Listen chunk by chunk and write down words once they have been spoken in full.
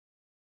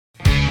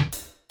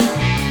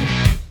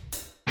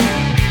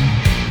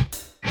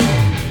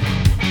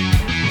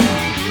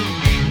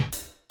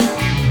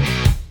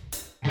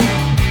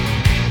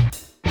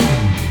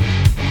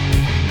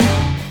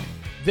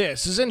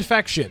This is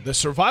Infection, the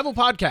survival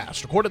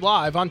podcast, recorded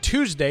live on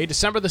Tuesday,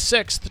 December the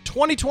 6th,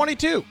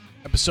 2022,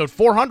 episode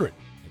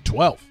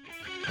 412.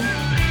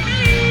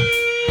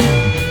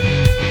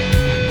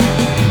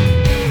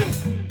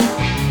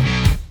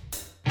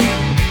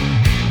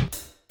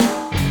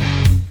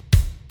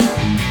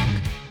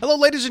 Hello,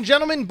 ladies and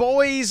gentlemen,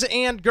 boys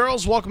and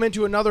girls. Welcome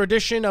into another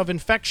edition of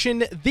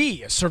Infection,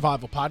 the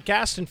survival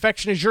podcast.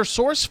 Infection is your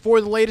source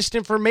for the latest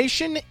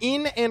information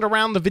in and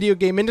around the video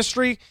game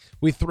industry.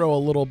 We throw a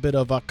little bit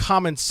of a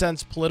common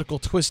sense political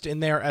twist in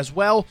there as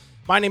well.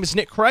 My name is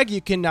Nick Craig. You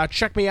can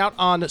check me out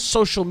on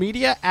social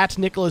media at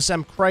Nicholas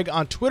M. Craig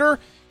on Twitter.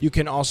 You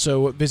can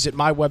also visit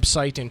my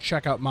website and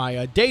check out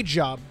my day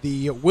job,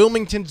 the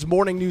Wilmington's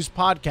Morning News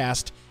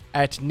podcast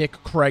at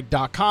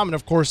nickcraig.com. And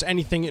of course,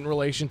 anything in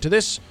relation to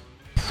this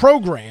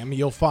program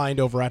you'll find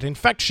over at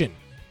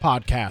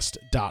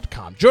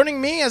infectionpodcast.com.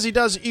 Joining me, as he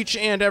does each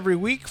and every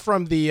week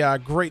from the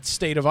great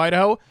state of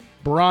Idaho,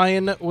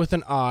 Brian with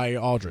an I,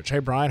 Aldrich. Hey,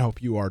 Brian,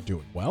 hope you are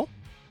doing well.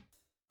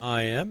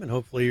 I am, and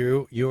hopefully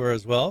you are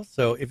as well.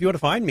 So if you want to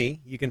find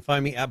me, you can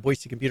find me at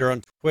Boise Computer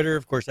on Twitter,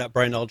 of course, at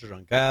Brian Aldrich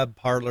on Gab,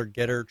 Parler,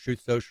 Getter,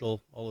 Truth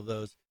Social, all of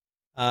those.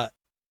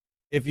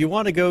 If you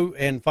want to go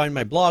and find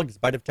my blog, it's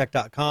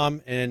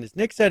biteoftech.com. And as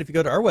Nick said, if you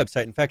go to our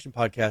website,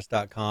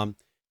 infectionpodcast.com,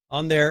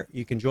 on there,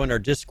 you can join our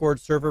Discord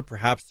server.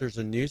 Perhaps there's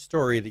a news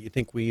story that you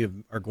think we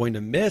are going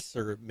to miss,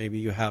 or maybe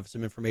you have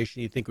some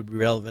information you think would be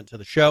relevant to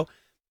the show.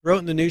 Throw it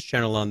in the news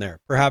channel on there.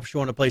 Perhaps you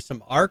want to play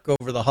some ARK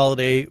over the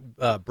holiday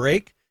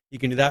break. You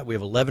can do that. We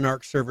have 11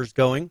 ARK servers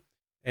going.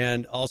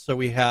 And also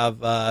we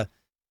have our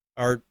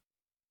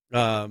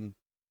Conan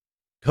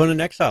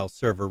Exile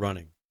server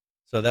running.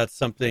 So that's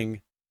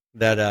something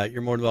that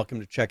you're more than welcome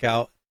to check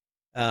out.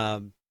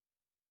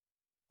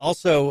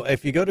 Also,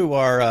 if you go to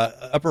our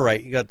upper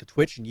right, you got the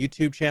Twitch and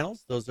YouTube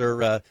channels. Those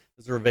are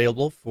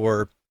available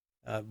for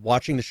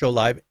watching the show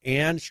live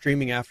and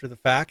streaming after the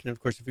fact. And of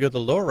course, if you go to the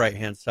lower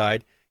right-hand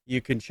side, you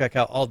can check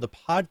out all the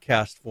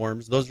podcast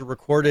forms. Those are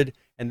recorded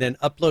and then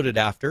uploaded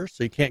after,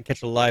 so you can't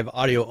catch a live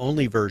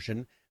audio-only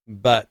version,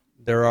 but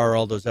there are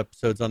all those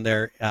episodes on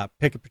there.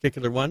 Pick a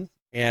particular one,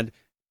 and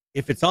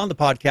if it's on the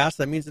podcast,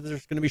 that means that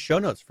there's going to be show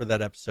notes for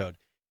that episode.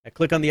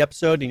 Click on the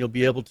episode, and you'll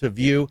be able to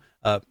view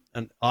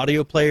an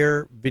audio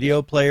player,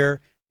 video player,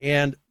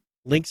 and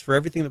links for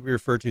everything that we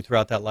refer to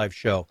throughout that live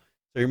show.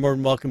 So you're more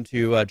than welcome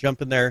to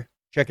jump in there,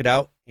 check it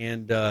out,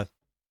 and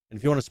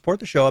if you want to support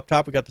the show, up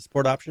top we got the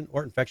support option,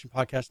 or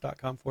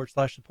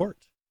infectionpodcast.com/support.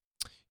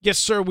 Yes,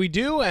 sir, we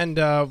do, and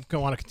I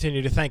want to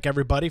continue to thank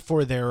everybody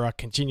for their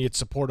continued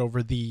support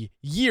over the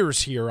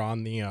years here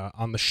on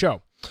the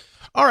show.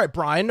 All right,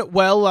 Brian.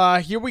 Well,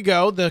 here we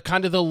go.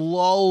 The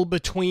lull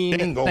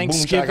between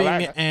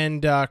Thanksgiving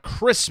and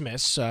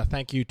Christmas.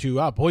 Thank you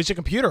to Boise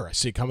Computer. I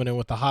see coming in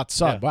with the hot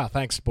sub. Yeah. Wow,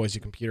 thanks,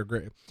 Boise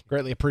Computer.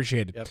 Greatly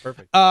appreciated. Yeah,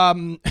 perfect.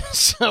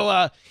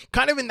 So,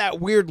 kind of in that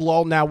weird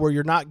lull now where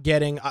you're not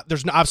getting.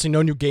 There's obviously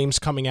no new games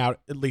coming out.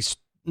 At least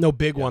no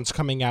big ones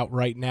coming out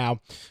right now.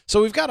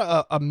 So we've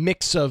got a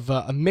mix of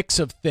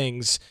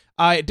things.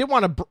 I did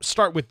want to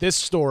start with this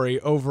story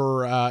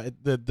over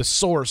the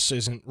source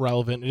isn't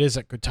relevant. It is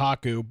at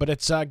Kotaku, but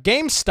it's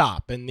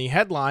GameStop, and the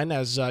headline,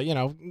 as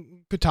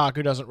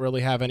Kotaku doesn't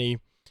really have any,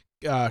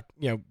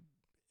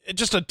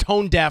 just a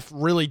tone deaf,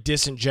 really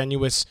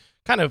disingenuous,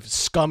 kind of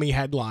scummy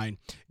headline.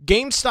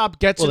 GameStop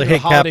gets into the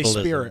holiday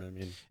spirit.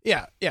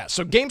 Yeah.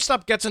 So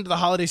GameStop gets into the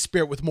holiday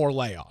spirit with more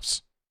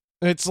layoffs.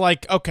 It's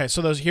like, okay,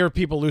 so here are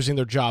people losing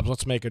their jobs.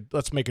 Let's make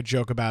a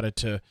joke about it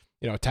to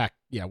attack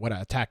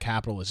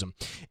capitalism.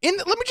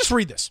 Let me just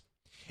read this.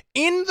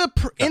 In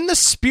the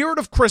spirit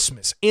of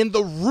Christmas, in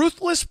the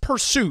ruthless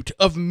pursuit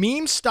of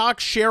meme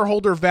stock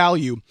shareholder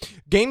value,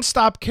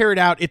 GameStop carried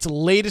out its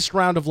latest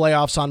round of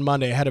layoffs on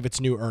Monday ahead of its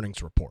new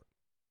earnings report.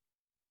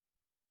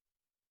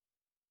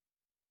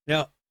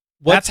 Yeah,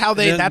 that's how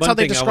they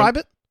describe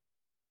it.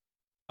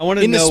 I want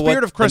to know in the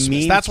spirit of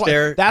Christmas.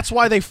 That's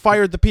why they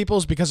fired the people,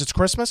 is because it's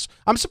Christmas.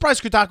 I'm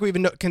surprised Kotaku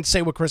even can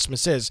say what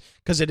Christmas is,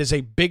 because it is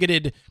a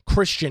bigoted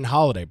Christian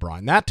holiday,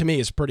 Brian. That to me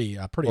is pretty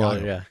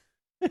odd. Yeah,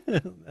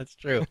 that's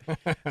true.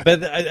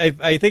 But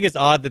I think it's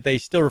odd that they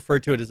still refer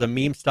to it as a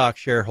meme stock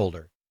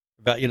shareholder.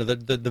 About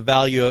the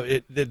value of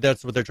it.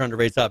 That's what they're trying to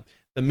raise up.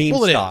 The meme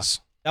stock.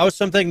 That was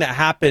something that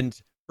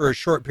happened for a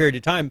short period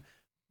of time.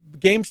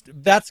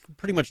 That's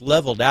pretty much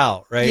leveled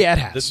out, right? Yeah, it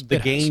has. The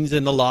gains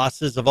and the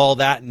losses of all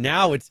that.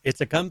 Now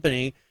it's a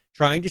company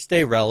trying to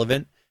stay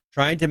relevant,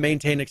 trying to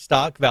maintain its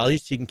stock value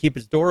so you can keep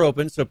its door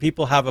open so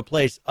people have a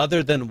place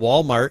other than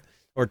Walmart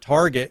or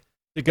Target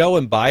to go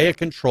and buy a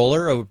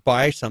controller or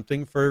buy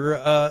something for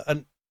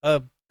a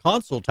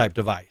console type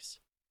device.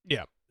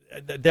 Yeah.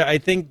 I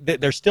think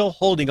that they're still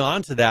holding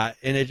on to that,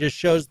 and it just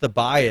shows the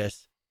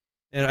bias.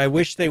 And I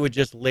wish they would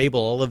just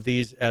label all of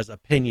these as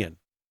opinion.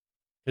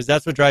 Because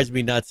that's what drives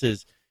me nuts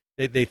is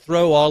they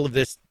throw all of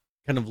this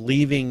kind of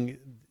leaving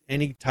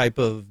any type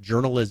of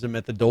journalism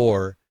at the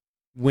door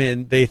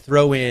when they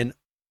throw in,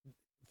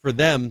 for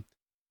them,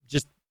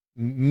 just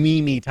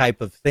meme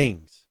type of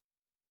things.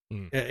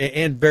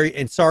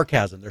 And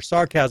sarcasm. There's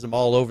sarcasm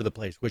all over the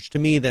place, which to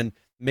me then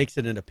makes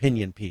it an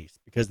opinion piece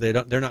because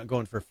they're not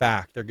going for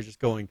fact. They're just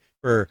going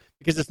for,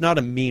 because it's not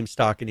a meme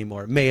stock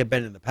anymore. It may have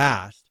been in the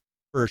past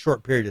for a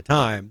short period of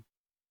time,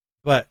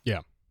 but yeah,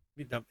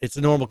 it's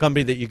a normal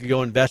company that you could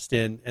go invest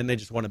in, and they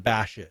just want to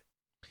bash it.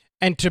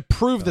 And to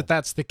prove that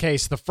that's the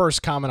case, the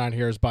first comment on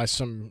here is by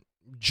some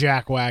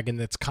jackwagon.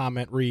 That's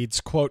comment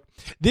reads, quote,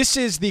 "This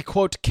is the,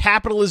 quote,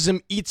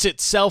 capitalism eats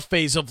itself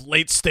phase of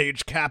late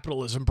stage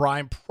capitalism,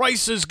 Brian.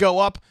 Prices go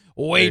up,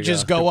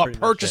 wages go up,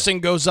 purchasing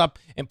goes up,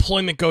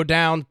 employment go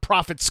down,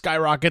 profit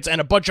skyrockets, and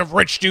a bunch of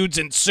rich dudes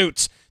in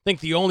suits think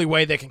the only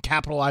way they can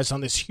capitalize on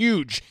this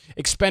huge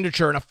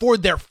expenditure and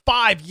afford their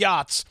 5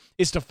 yachts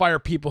is to fire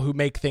people who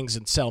make things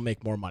and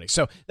make more money."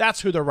 So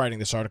that's who they're writing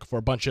this article for,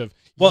 a bunch of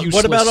useless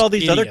what about all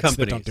these other idiots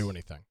companies that don't do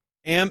anything?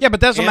 Yeah, but that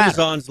doesn't matter.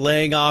 Amazon's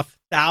laying off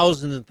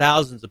thousands and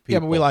thousands of people. Yeah,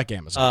 but we like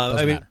Amazon.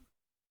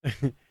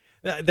 Doesn't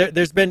matter.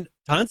 There's been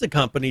tons of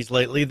companies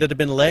lately that have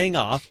been laying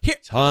off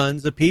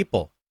tons of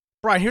people.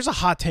 Brian, here's a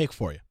hot take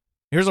for you.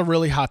 Here's a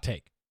really hot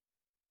take.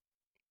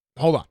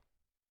 Hold on.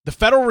 The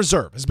Federal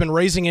Reserve has been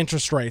raising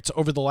interest rates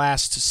over the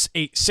last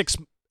 6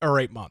 or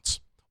 8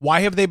 months.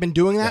 Why have they been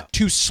doing that? Yeah.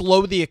 To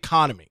slow the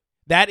economy.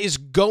 That is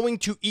going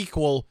to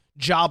equal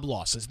job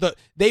losses.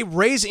 They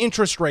raise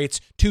interest rates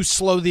to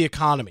slow the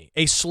economy.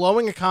 A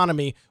slowing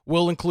economy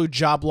will include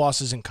job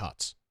losses and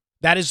cuts.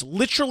 That is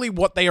literally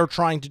what they are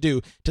trying to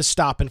do to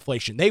stop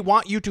inflation. They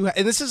want you to,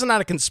 and this is not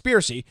a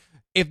conspiracy,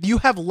 if you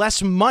have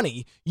less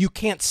money, you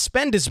can't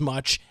spend as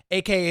much,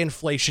 aka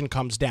inflation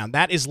comes down.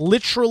 That is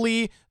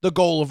literally the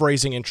goal of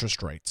raising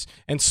interest rates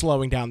and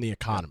slowing down the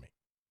economy.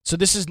 So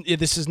this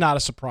is not a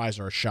surprise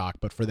or a shock,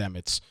 but for them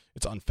it's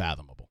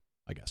unfathomable,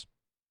 I guess.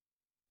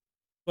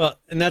 Well,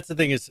 and that's the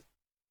thing is,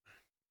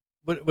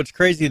 what's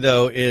crazy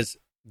though is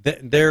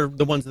they're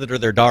the ones that are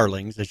their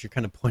darlings, as you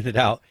kind of pointed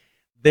out.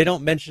 They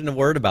don't mention a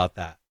word about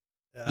that.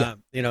 Yeah.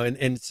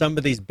 And some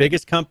of these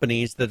biggest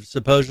companies that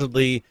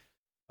supposedly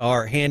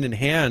are hand in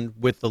hand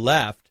with the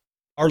left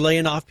are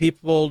laying off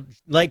people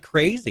like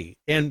crazy.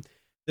 And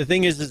the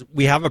thing is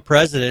we have a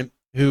president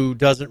who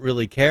doesn't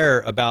really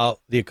care about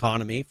the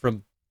economy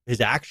from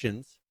his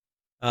actions.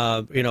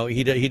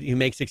 He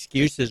makes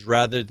excuses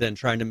rather than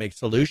trying to make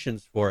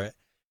solutions for it.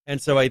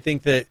 And so I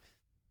think that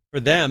for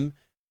them,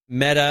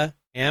 Meta,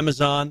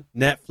 Amazon,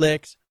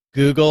 Netflix,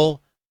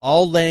 Google,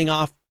 all laying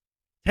off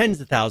tens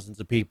of thousands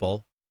of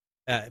people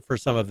for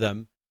some of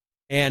them,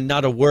 and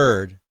not a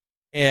word.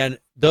 And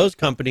those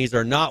companies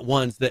are not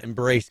ones that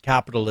embrace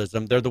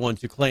capitalism. They're the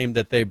ones who claim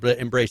that they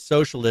embrace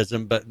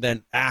socialism, but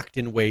then act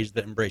in ways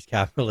that embrace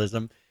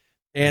capitalism.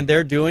 And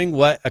they're doing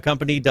what a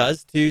company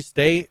does to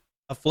stay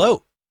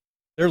afloat.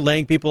 They're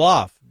laying people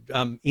off.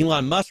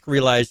 Elon Musk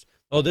realized,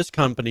 this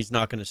company's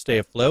not going to stay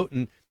afloat,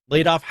 and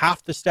laid off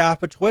half the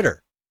staff at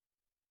Twitter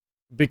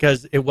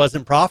because it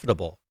wasn't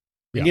profitable.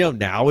 Yeah. And,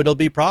 now it'll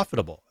be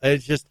profitable.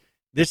 It's just,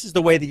 this is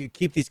the way that you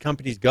keep these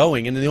companies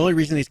going. And the only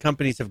reason these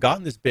companies have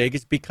gotten this big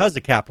is because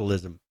of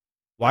capitalism.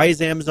 Why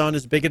is Amazon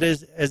as big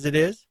as it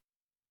is?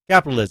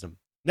 Capitalism.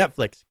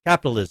 Netflix,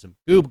 capitalism.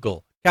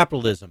 Google,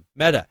 capitalism.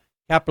 Meta,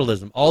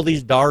 capitalism. All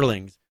these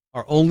darlings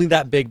are only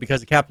that big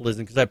because of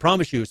capitalism. Because I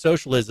promise you,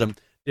 socialism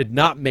did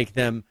not make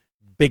them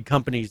big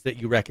companies that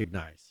you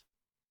recognize.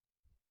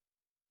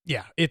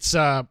 Yeah, it's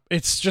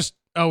just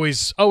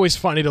always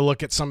funny to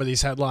look at some of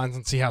these headlines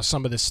and see how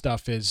some of this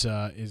stuff is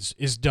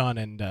done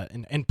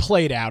and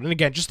played out. And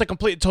again, just a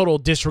complete total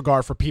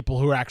disregard for people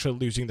who are actually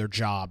losing their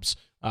jobs,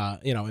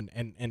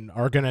 and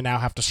are going to now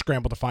have to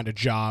scramble to find a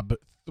job.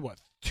 What,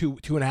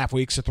 2.5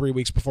 weeks to 3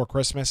 weeks before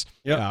Christmas?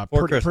 Yeah,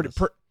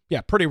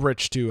 pretty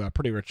rich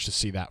to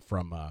see that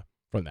from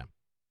them.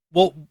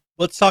 Well,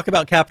 let's talk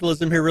about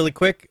capitalism here really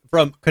quick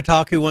from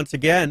Kotaku once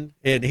again,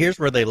 and here's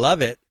where they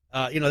love it.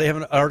 They have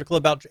an article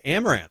about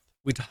Amaranth.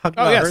 We talked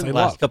about her in the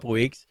last couple of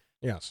weeks.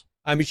 Yes.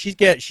 I mean, she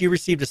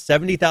received a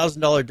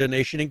 $70,000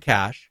 donation in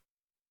cash,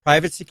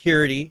 private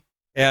security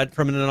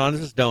from an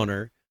anonymous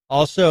donor.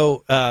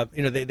 Also,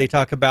 they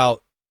talk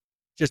about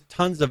just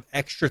tons of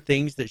extra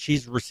things that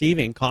she's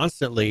receiving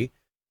constantly.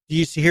 Do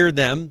you hear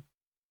them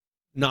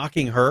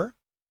knocking her?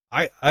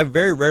 I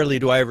very rarely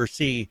do I ever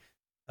see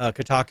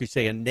Kotaku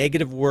say a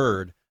negative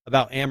word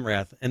about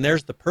Amaranth, and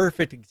there's the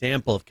perfect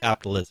example of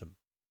capitalism.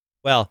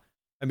 Well,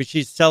 I mean,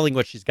 she's selling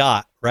what she's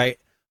got, right?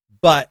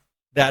 But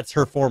that's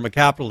her form of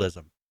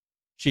capitalism.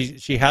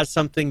 She has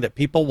something that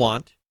people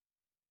want,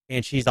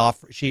 and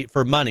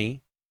for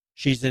money,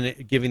 she's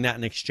giving that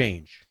in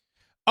exchange.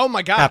 Oh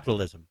my God!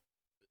 Capitalism.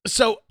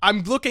 So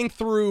I'm looking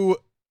through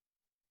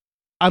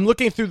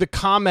the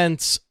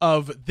comments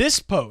of this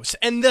post,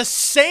 and the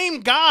same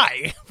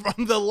guy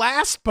from the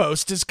last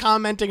post is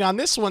commenting on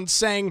this one,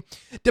 saying,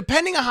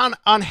 depending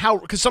on how,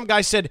 because some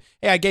guy said,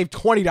 hey, I gave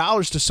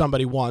 $20 to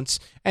somebody once,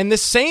 and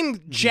this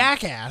same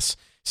jackass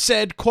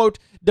said, quote,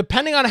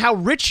 depending on how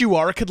rich you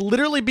are, it could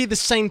literally be the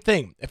same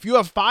thing. If you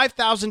have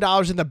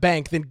 $5,000 in the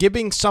bank, then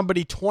giving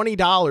somebody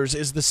 $20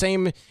 is the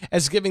same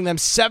as giving them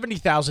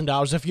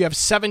 $70,000 if you have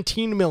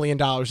 $17 million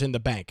in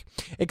the bank.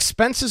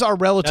 Expenses are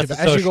relative.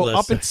 As you go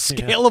up in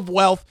scale of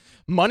wealth,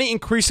 money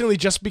increasingly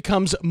just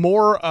becomes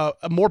more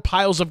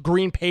piles of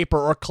green paper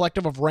or a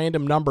collective of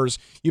random numbers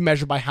you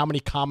measure by how many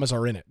commas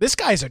are in it. This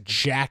guy's a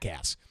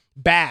jackass.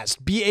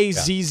 Bazd,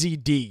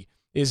 Bazzd,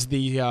 is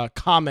the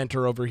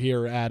commenter over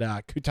here at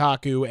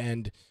Kotaku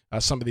and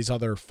some of these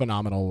other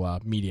phenomenal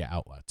media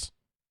outlets.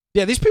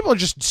 Yeah, these people are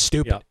just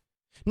stupid. Yep.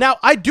 Now,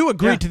 I do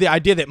agree to the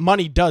idea that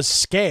money does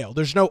scale.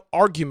 There's no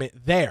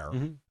argument there.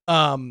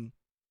 Mm-hmm.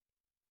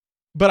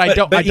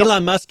 But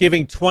Elon Musk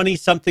giving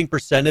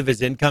 20-something% of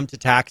his income to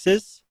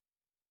taxes,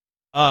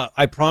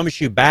 I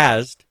promise you,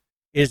 Bazd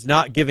is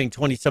not giving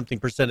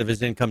 20-something% of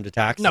his income to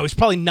taxes. No, he's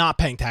probably not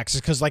paying taxes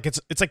because like it's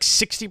like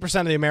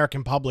 60% of the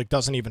American public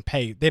doesn't even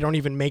pay. They don't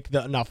even make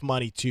enough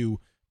money to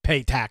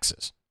pay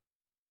taxes.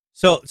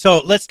 So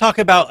let's talk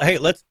about,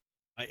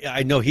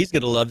 I know he's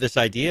going to love this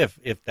idea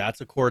if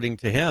that's according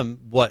to him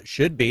what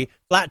should be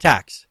flat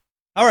tax.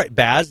 All right,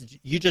 Baz,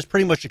 you just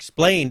pretty much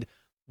explained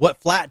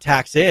what flat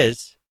tax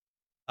is.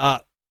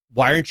 Why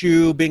aren't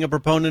you being a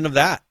proponent of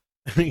that?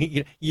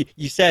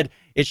 you said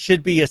it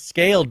should be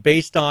scaled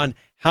based on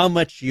how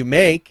much you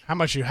make, how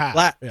much you have,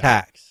 flat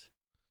tax.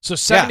 So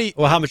 70.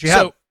 Well, how much you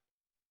have.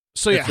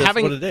 So that's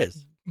having what it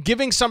is.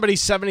 Giving somebody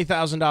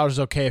 $70,000 is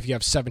okay if you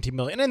have 17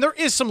 million, and there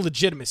is some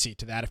legitimacy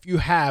to that. If you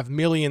have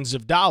millions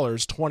of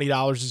dollars,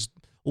 $20 is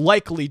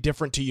likely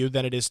different to you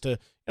than it is to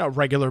a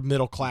regular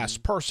middle class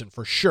person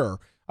for sure.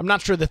 I'm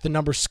not sure that the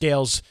number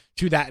scales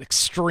to that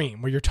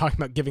extreme where you're talking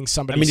about giving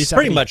somebody. I mean, he's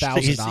pretty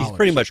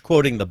much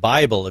quoting the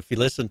Bible if you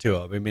listen to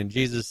him. I mean,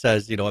 Jesus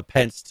says, a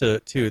pence to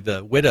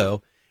the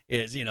widow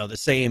is, the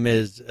same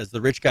as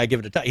the rich guy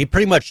giving a tithe. He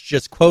pretty much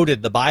just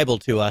quoted the Bible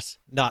to us,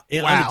 not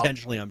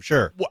unintentionally, I'm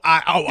sure. Well,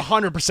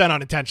 100%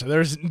 unintentional.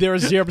 There is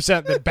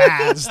 0% that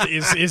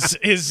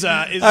Bazd is.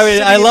 I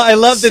mean, I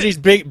love that he's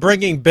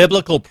bringing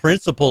biblical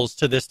principles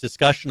to this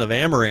discussion of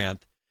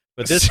Amaranth,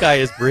 but this guy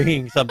is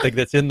bringing something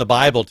that's in the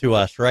Bible to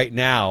us right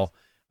now.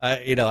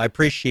 I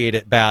appreciate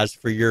it, Baz,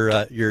 for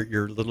your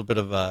little bit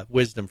of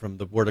wisdom from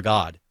the Word of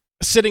God.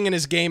 Sitting in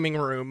his gaming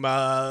room,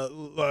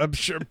 I'm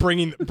sure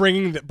bringing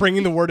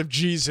the word of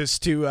Jesus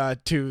to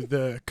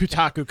the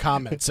Kotaku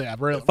comments. Yeah,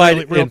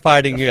 fighting.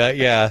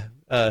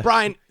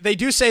 Brian, they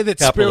do say that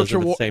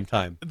spiritual at the same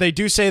time. They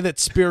do say that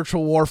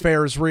spiritual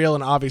warfare is real,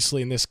 and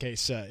obviously in this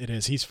case, it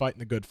is. He's fighting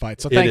the good fight.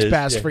 So thanks,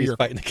 Baz, for your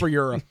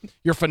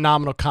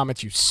phenomenal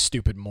comments. You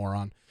stupid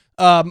moron.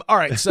 All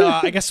right, so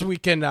I guess we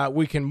can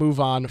move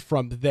on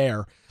from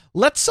there.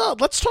 Let's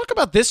talk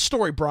about this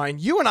story, Brian.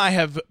 You and I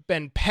have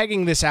been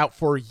pegging this out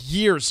for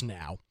years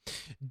now.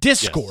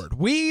 Discord. Yes.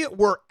 We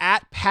were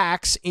at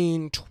PAX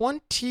in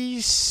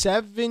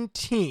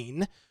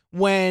 2017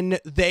 when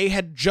they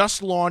had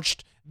just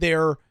launched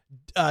their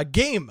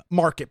game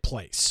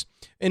marketplace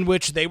in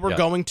which they were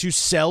going to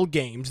sell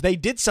games. They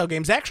did sell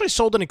games. They actually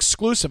sold an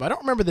exclusive. I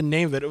don't remember the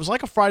name of it. It was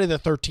like a Friday the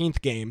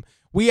 13th game.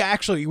 We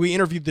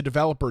interviewed the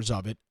developers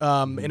of it,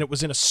 and it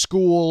was in a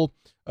school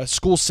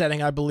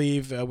setting, I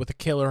believe, with a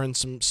killer and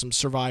some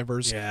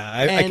survivors.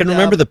 Yeah, I can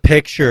remember the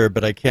picture,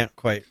 but I can't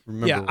quite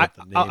remember what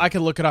the name. I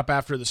can look it up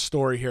after the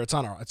story here. I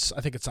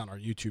think it's on our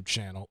YouTube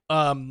channel.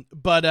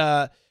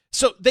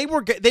 So they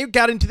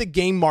got into the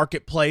game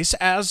marketplace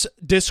as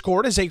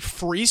Discord is a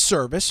free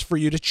service for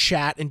you to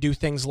chat and do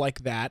things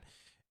like that.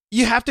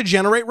 You have to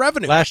generate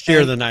revenue. Last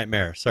Year of the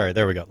Nightmare. Sorry,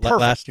 there we go.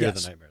 Last Year of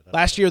the Nightmare.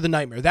 Last Year of the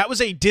Nightmare. That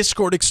was a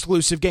Discord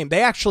exclusive game.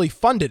 They actually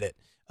funded it.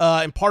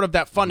 And part of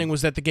that funding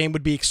was that the game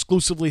would be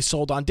exclusively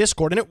sold on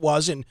Discord, and it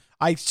was, and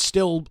I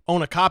still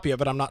own a copy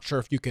of it. I'm not sure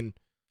if you can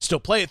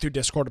still play it through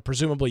Discord, or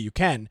presumably you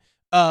can.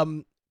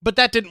 But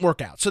that didn't work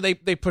out, so they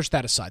pushed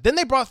that aside. Then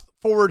they brought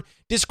forward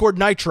Discord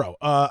Nitro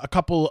a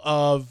couple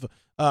of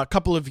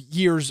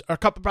years,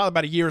 probably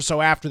about a year or so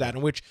after that,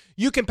 in which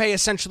you can pay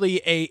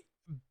essentially a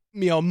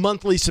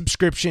monthly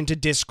subscription to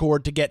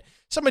Discord to get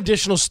some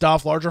additional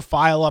stuff, larger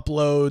file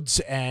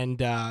uploads and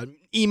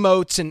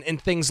emotes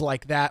and things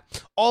like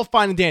that. All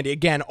fine and dandy.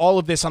 Again, all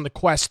of this on the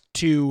quest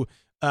to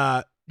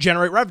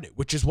generate revenue,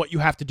 which is what you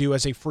have to do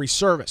as a free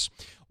service.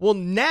 Well,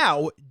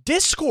 now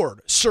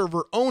Discord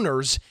server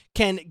owners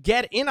can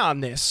get in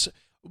on this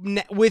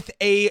with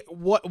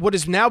what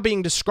is now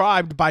being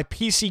described by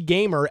PC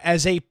Gamer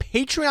as a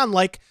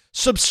Patreon-like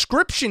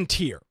subscription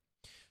tier.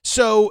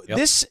 So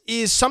This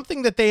is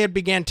something that they had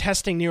began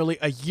testing nearly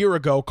a year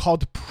ago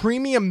called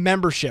premium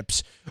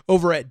memberships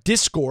over at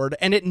Discord,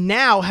 and it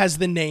now has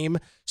the name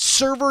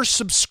server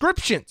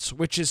subscriptions,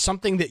 which is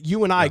something that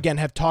you and I, again,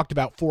 have talked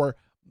about for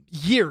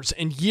years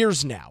and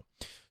years now.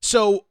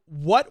 So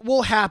what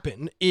will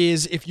happen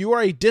is if you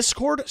are a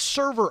Discord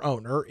server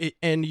owner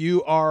and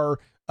you are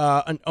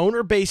an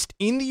owner based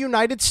in the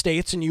United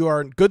States and you are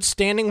in good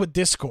standing with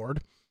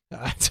Discord,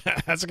 that's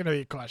going to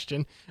be a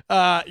question.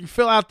 You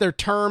fill out their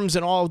terms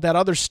and all of that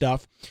other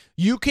stuff.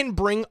 You can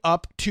bring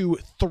up to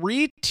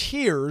 3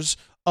 tiers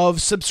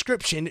of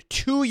subscription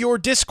to your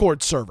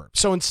Discord server.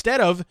 So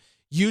instead of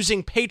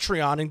using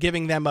Patreon and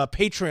giving them a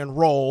Patreon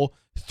role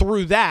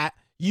through that,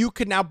 you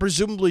can now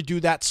presumably do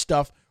that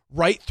stuff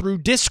right through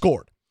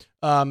Discord.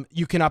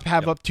 You can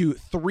have up to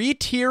 3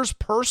 tiers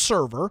per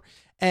server,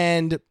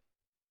 and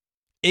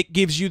it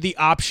gives you the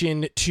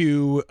option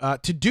to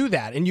do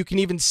that. And you can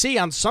even see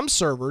on some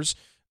servers,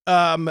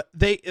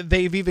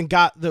 they've even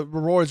got the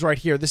rewards right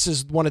here. This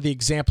is one of the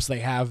examples they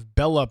have,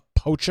 Bella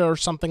Pocha or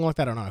something like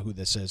that. I don't know who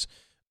this is.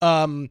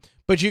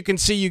 But you can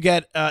see you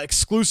get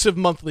exclusive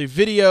monthly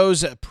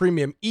videos,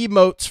 premium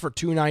emotes for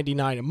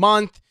 $2.99 a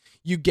month.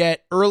 You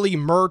get early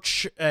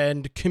merch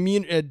and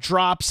community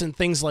drops and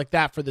things like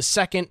that for the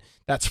second.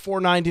 That's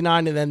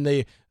 $4.99, and then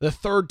the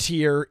third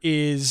tier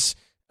is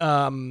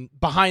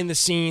behind the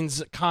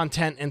scenes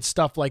content and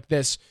stuff like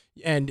this,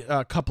 and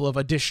a couple of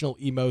additional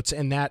emotes,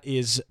 and that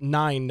is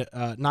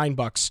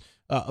 $9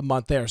 a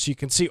month there. So you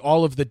can see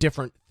all of the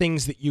different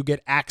things that you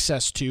get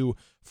access to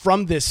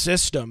from this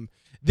system.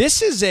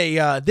 This is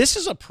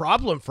a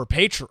problem for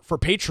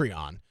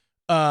Patreon.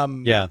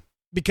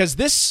 Because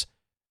this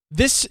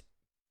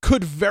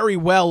could very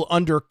well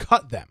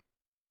undercut them.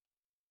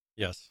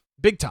 Yes.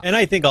 Big time. And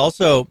I think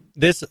also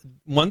this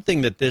one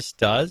thing that this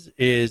does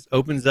is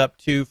opens up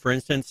to, for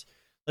instance,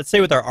 let's say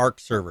with our Arc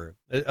server.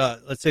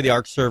 Let's say the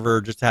Arc server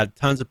just had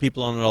tons of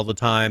people on it all the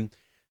time,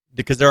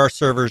 because there are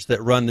servers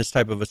that run this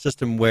type of a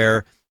system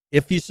where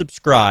if you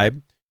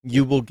subscribe,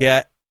 you will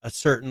get a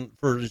certain,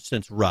 for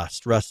instance,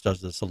 Rust. Rust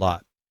does this a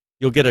lot.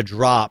 You'll get a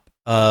drop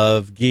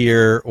of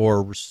gear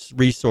or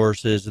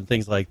resources and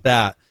things like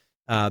that,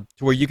 to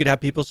where you could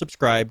have people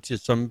subscribe to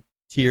some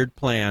tiered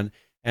plan,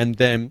 and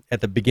then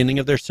at the beginning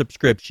of their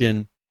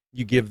subscription,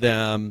 you give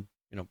them,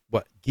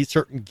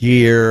 certain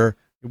gear,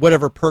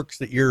 whatever perks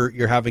that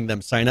you're having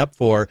them sign up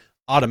for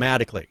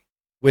automatically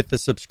with the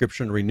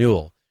subscription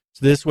renewal.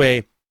 So this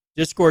way,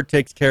 Discord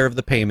takes care of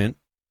the payment,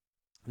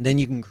 and then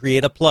you can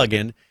create a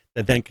plugin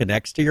that then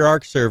connects to your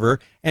Arc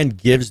server and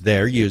gives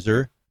their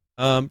user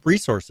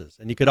resources,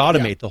 and you could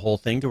automate the whole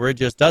thing to where it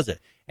just does it.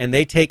 And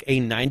they take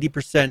a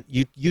 90%,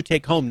 you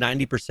take home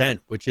 90%,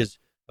 which is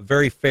a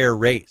very fair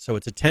rate. So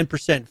it's a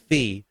 10%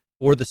 fee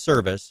for the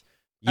service.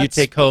 You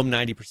take home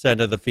 90%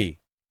 of the fee.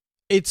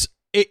 It's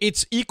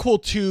equal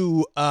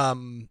to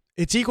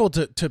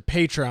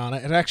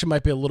Patreon. It actually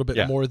might be a little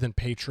bit more than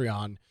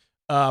Patreon.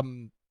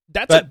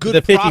 That's a good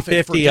the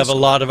profit 50-50 of a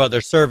lot of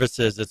other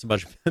services, it's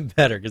much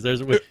better, because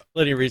there's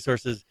plenty of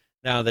resources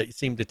now that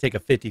seem to take a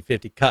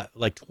 50-50 cut,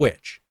 like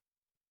Twitch.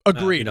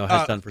 Agreed.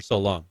 Has done for so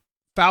long.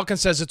 Falcon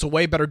says it's a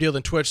way better deal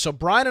than Twitch. So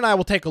Brian and I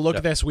will take a look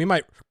at this. We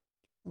might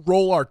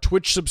roll our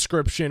Twitch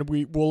subscription.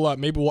 Maybe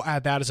we'll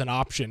add that as an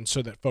option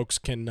so that folks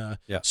can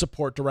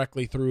support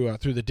directly through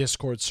the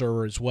Discord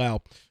server as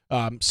well.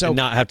 And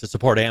not have to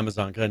support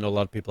Amazon, because I know a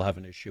lot of people have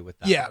an issue with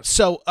that. Yeah.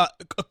 So a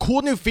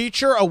cool new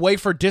feature, a way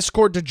for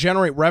Discord to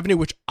generate revenue,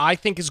 which I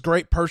think is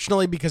great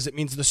personally, because it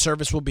means the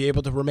service will be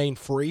able to remain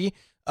free.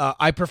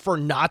 I prefer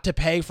not to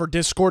pay for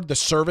Discord,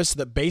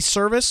 the base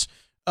service.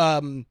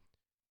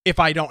 If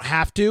I don't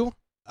have to.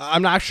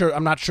 I'm not sure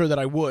that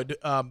I would,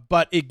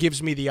 but it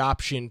gives me the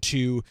option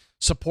to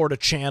support a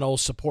channel,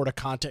 support a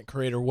content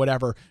creator,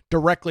 whatever,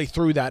 directly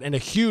through that. And a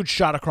huge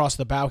shot across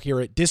the bow here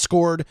at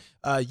Discord.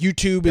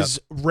 YouTube is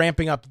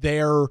ramping up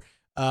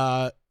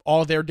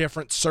all their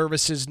different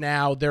services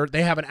now.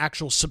 They have an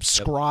actual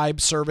subscribe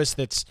service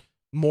that's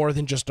more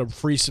than just a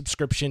free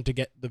subscription to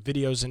get the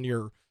videos in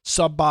your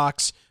sub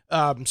box.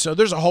 So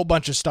there's a whole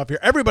bunch of stuff here.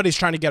 Everybody's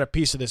trying to get a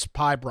piece of this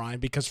pie,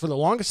 Brian, because for the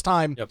longest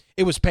time,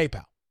 it was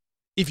PayPal.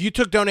 If you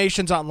took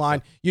donations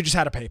online, you just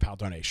had a PayPal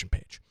donation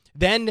page.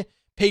 Then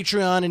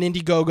Patreon and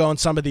Indiegogo and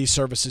some of these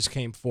services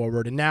came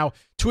forward, and now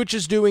Twitch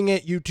is doing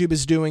it, YouTube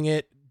is doing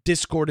it,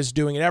 Discord is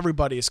doing it.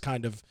 Everybody has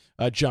kind of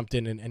jumped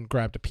in and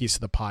grabbed a piece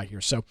of the pie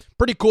here. So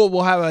pretty cool.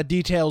 We'll have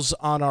details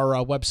on our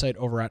website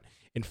over at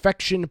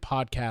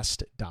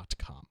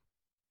infectionpodcast.com.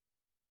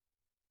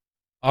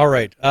 All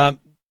right. I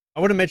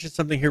want to mention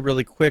something here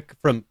really quick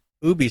from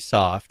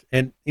Ubisoft.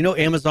 And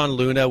Amazon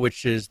Luna,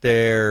 which is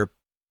their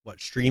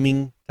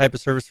streaming type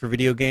of service for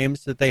video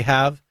games that they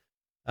have.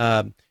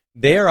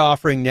 They are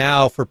offering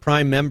now for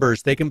Prime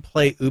members, they can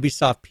play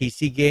Ubisoft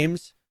PC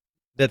games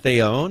that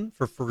they own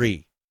for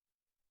free.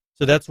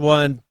 So that's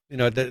one,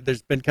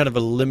 there's been kind of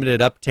a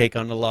limited uptake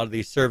on a lot of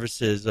these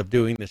services of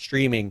doing the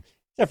streaming,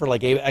 except for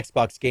like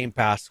Xbox Game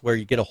Pass, where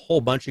you get a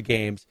whole bunch of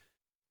games.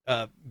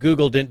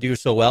 Google didn't do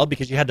so well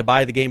because you had to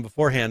buy the game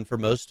beforehand for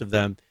most of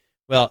them.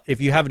 Well,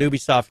 if you have an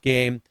Ubisoft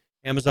game,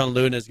 Amazon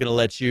Luna is going to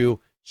let you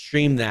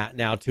stream that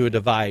now to a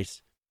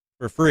device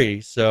for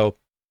free. So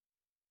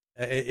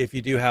if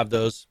you do have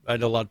those, I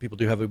know a lot of people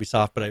do have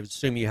Ubisoft, but I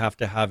assume you have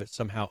to have it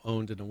somehow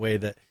owned in a way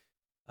that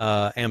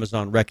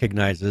Amazon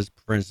recognizes.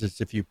 For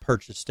instance, if you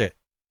purchased it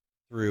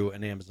through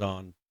an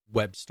Amazon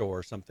web store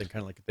or something,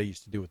 kind of like they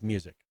used to do with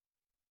music.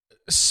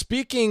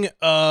 Speaking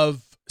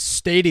of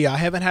Stadia, I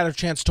haven't had a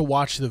chance to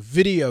watch the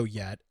video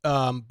yet,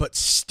 but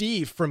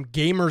Steve from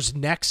Gamers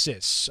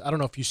Nexus, I don't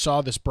know if you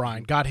saw this,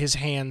 Brian, got his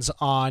hands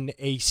on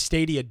a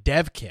Stadia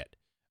dev kit,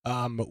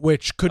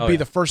 which could be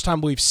the first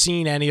time we've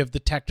seen any of the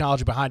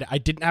technology behind it. I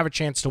didn't have a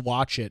chance to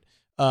watch it.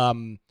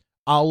 We'll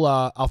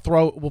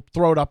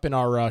throw it up in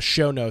our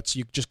show notes.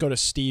 You just go to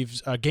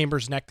Steve's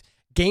Gamers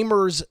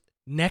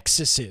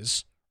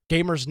Nexus's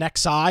Gamers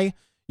Nexi.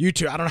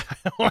 YouTube. I don't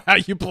know how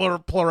you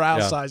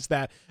pluralisize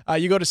that.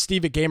 You go to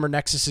Steve at Gamer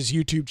Nexus's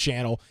YouTube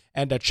channel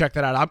and check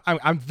that out.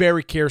 I'm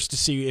very curious to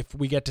see if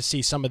we get to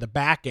see some of the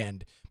back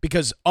end,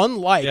 because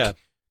unlike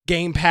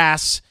Game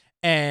Pass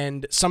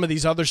and some of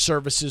these other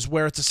services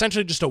where it's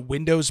essentially just a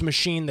Windows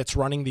machine that's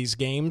running these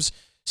games,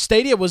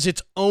 Stadia was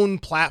its own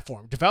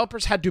platform.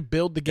 Developers had to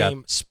build the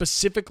game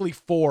specifically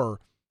for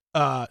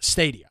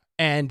Stadia.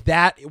 And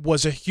that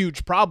was a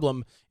huge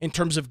problem in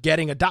terms of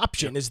getting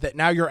adoption, is that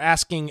now you're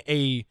asking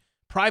a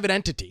private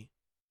entity,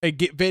 a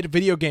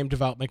video game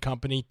development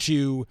company,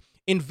 to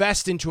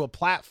invest into a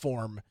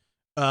platform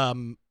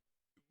that,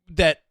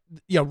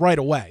 right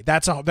away.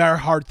 That's a very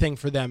hard thing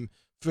for them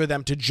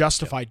to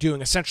justify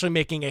doing, essentially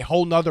making a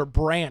whole nother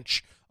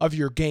branch of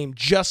your game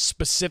just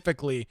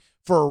specifically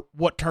for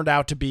what turned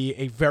out to be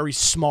a very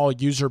small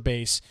user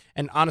base,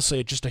 and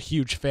honestly, just a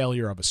huge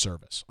failure of a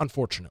service,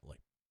 unfortunately.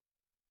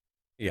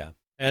 Yeah,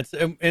 and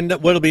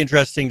what'll be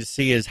interesting to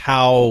see is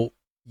how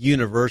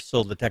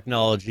universal the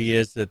technology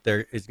is that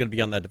there is going to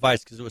be on that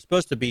device, because it was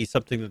supposed to be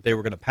something that they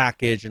were going to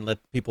package and let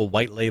people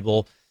white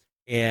label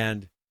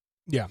and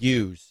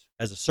use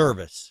as a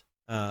service.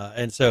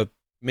 And so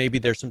maybe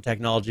there's some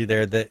technology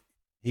there that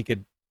he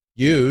could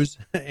use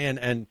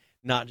and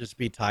not just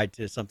be tied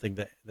to something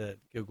that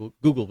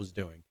Google was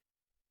doing.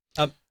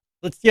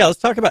 Let's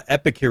talk about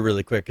Epic here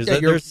really quick, because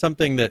there's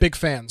something that big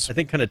fans. I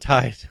think kind of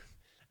ties.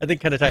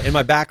 In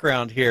my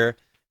background here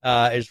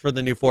is for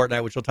the new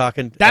Fortnite, which we'll talk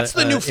in. That's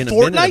the new in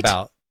Fortnite? a minute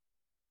about.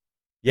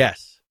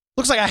 Yes.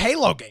 Looks like a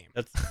Halo game.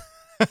 That's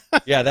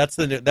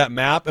that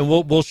map, and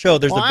we'll show.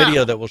 There's a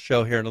video that we'll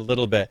show here in a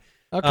little bit.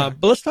 Okay.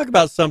 But let's talk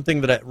about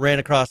something that I ran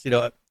across.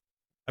 I've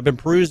been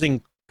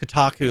perusing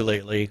Kotaku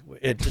lately,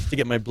 just to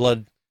get my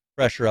blood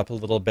pressure up a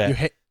little bit.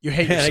 You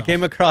hate and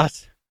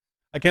yourself.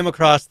 I came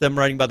across them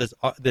writing about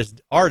this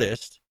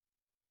artist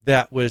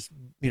that was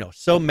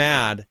so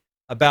mad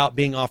about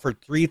being offered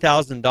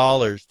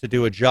 $3,000 to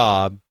do a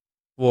job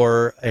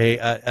for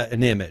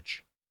an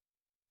image,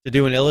 to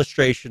do an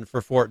illustration for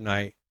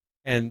Fortnite,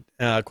 and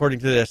according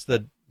to this,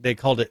 they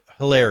called it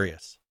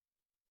hilarious,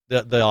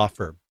 the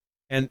offer.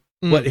 And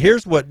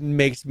here's what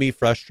makes me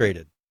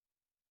frustrated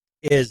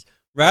is,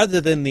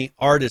 rather than the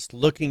artist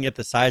looking at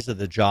the size of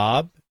the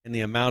job and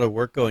the amount of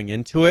work going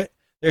into it,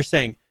 they're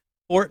saying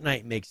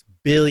Fortnite makes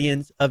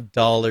billions of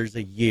dollars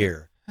a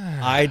year.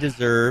 I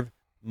deserve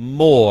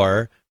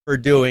more for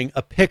doing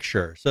a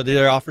picture. So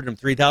they offered him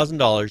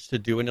 $3,000 to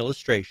do an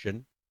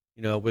illustration,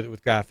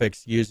 with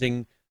graphics,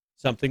 using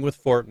something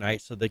with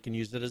Fortnite, so they can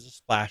use it as a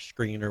splash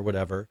screen or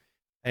whatever.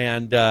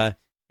 And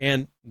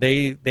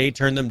they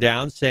turned them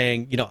down,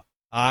 saying, here,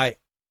 I'll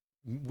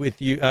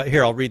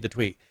read the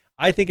tweet.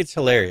 I think it's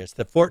hilarious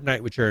that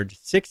Fortnite, which earned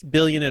 $6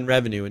 billion in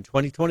revenue in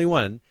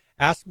 2021,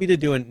 asked me to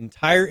do an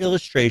entire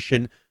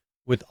illustration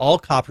with all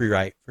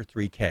copyright for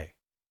 $3,000.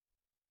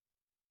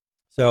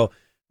 So,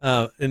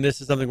 and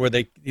this is something where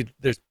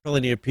there's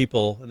plenty of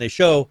people, and they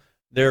show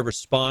their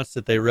response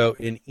that they wrote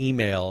in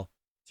email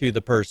to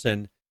the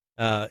person.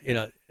 Hi,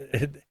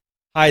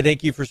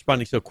 thank you for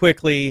responding so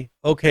quickly.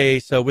 Okay,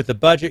 so with the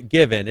budget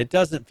given, it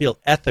doesn't feel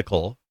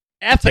ethical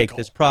to take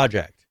this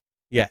project.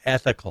 Yeah,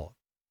 ethical.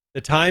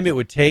 The time it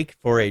would take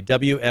for a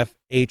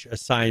WFH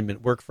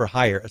assignment, work for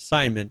hire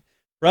assignment,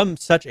 from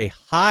such a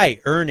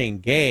high-earning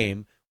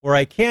game where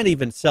I can't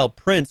even sell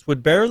prints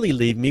would barely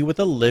leave me with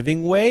a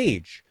living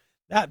wage.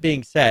 That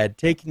being said,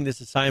 taking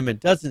this assignment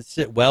doesn't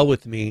sit well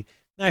with me,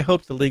 and I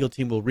hope the legal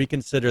team will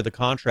reconsider the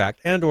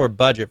contract and or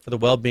budget for the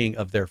well-being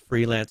of their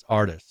freelance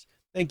artists.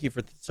 Thank you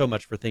so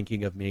much for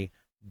thinking of me,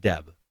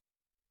 Deb.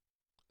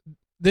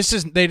 They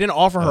didn't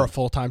offer her a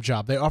full-time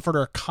job. They offered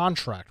her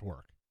contract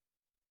work.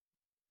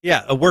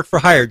 Yeah, a work for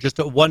hire, just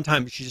at one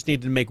time. She just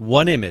needed to make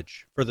one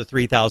image for the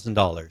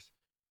 $3,000,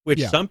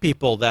 which some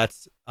people,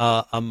 that's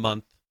a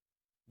month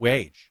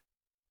wage.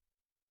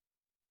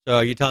 So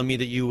are you telling me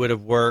that you would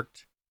have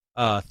worked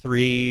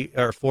 3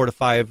 or 4 to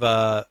 5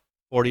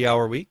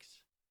 40-hour weeks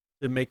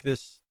to make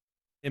this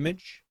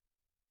image?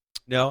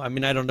 No, I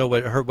mean, I don't know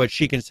what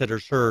she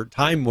considers her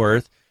time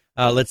worth.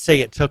 Let's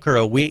say it took her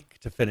a week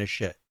to finish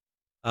it.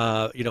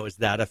 Is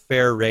that a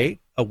fair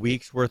rate? A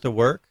week's worth of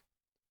work?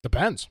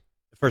 Depends.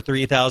 For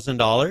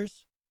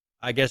 $3,000?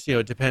 I guess,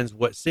 it depends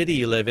what city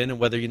you live in and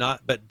whether you're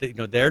not, but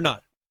they're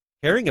not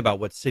caring about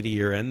what city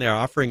you're in. They're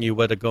offering you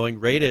what a going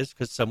rate is,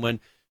 because someone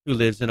who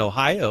lives in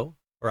Ohio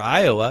or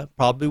Iowa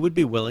probably would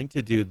be willing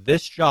to do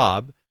this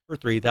job for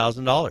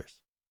 $3,000.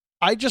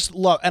 I just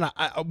love, and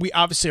we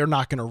obviously are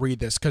not going to read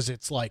this because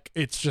it's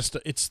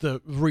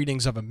the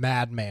readings of a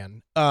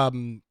madman,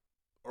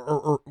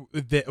 or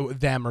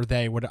them or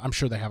they would. I'm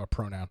sure they have a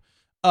pronoun,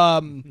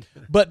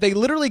 but they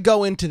literally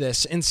go into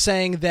this in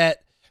saying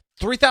that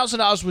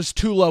 $3,000 was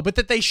too low, but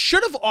that they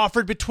should have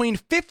offered between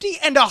 $50,000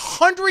 and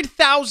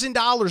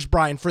 $100,000,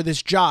 Brian, for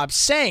this job,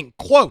 saying,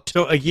 quote,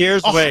 so a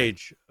year's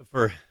wage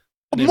for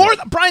more.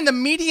 Brian, the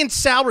median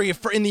salary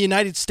in the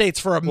United States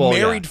for a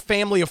married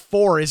family of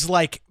 4 is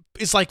like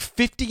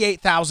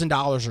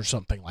 $58,000 or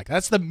something like that.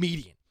 That's the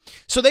median.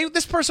 So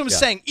this person was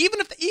saying,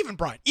 even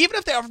Brian, even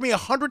if they offered me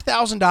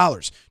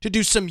 $100,000 to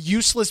do some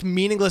useless,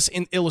 meaningless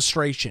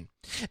illustration,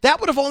 that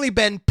would have only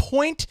been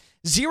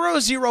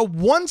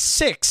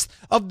 0.0016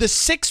 of the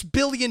 $6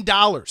 billion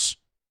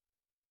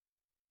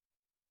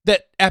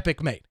that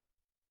Epic made.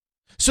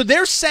 So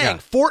they're saying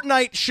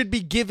Fortnite should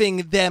be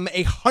giving them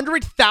a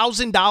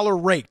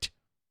 $100,000 rate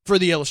for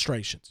the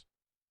illustrations.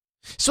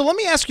 So let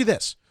me ask you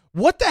this.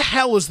 What the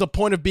hell is the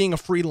point of being a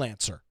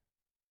freelancer?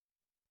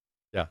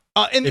 Yeah.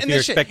 If you're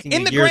expecting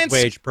a year's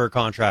wage per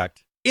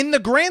contract. In the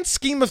grand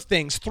scheme of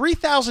things,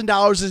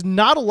 $3,000 is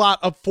not a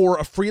lot for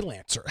a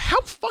freelancer.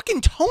 How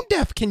fucking tone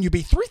deaf can you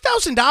be?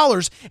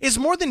 $3,000 is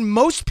more than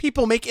most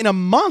people make in a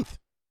month.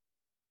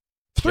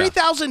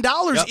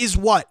 $3,000 is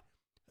what?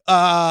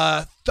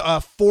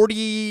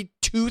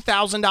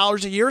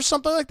 $42,000 a year or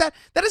something like that.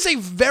 That is a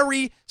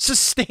very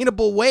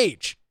sustainable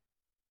wage.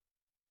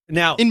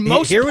 Now, in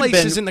most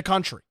places in the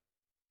country.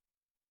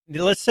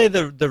 Let's say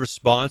the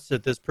response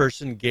that this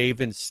person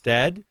gave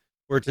instead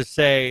were to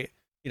say,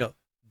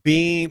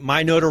 being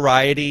my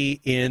notoriety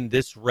in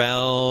this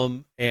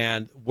realm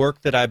and work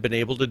that I've been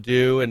able to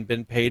do and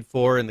been paid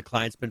for and the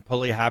client's been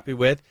totally happy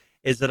with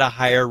is at a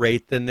higher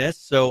rate than this.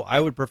 So I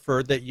would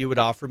prefer that you would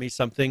offer me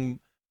something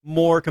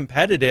more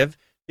competitive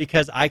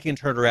because I can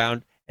turn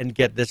around and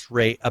get this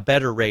rate, a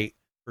better rate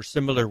for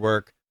similar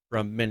work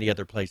from many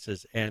other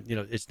places. And,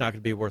 it's not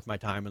going to be worth my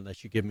time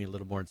unless you give me a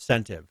little more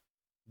incentive.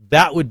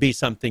 That would be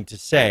something to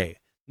say.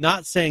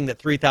 Not saying that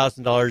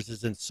 $3,000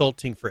 is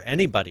insulting for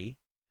anybody,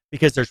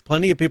 because there's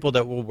plenty of people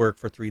that will work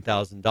for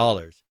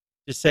 $3,000.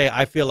 Just say,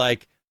 I feel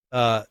like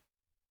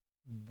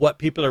what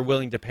people are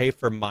willing to pay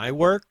for my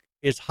work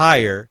is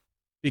higher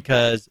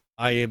because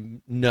I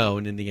am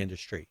known in the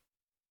industry.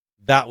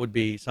 That would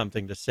be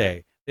something to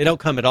say. They don't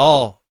come at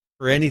all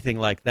for anything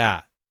like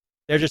that.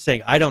 They're just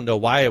saying, I don't know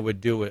why I would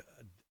do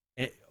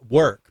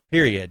work,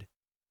 period,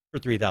 for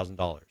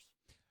 $3,000.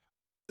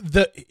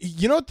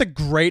 You know what the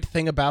great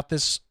thing about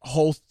this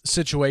whole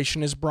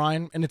situation is,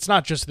 Brian, and it's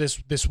not just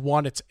this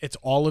one, it's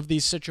all of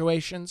these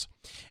situations,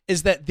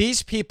 is that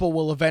these people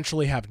will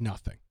eventually have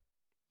nothing.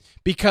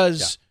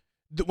 Because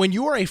when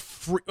you are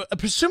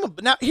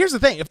presumably, now here's the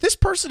thing, if this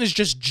person is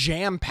just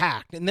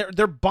jam-packed and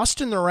they're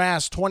busting their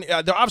ass 20,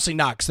 they're obviously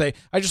not, because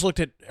I just looked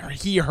at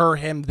he, her,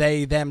 him,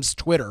 they, them's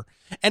Twitter,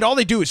 and all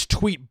they do is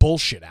tweet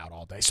bullshit out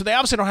all day. So they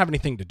obviously don't have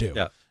anything to do.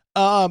 They're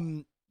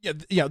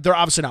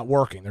obviously not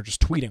working. They're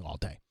just tweeting all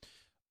day.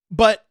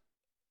 But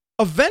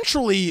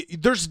eventually,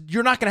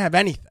 you're not going to have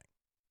anything,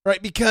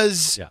 right?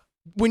 Because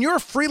when you're a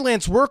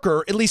freelance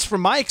worker, at least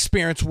from my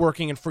experience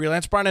working in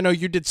freelance, Brian, I know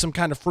you did some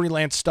kind of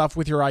freelance stuff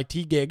with your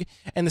IT gig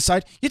and the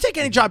side. You take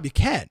any job you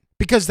can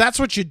because that's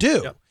what you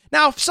do. Yep.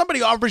 Now, if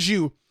somebody offers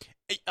you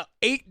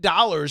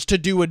 $8 to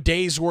do a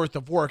day's worth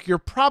of work, you're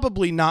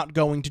probably not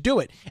going to do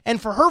it.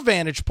 And for her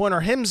vantage point,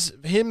 or him,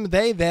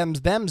 they, them's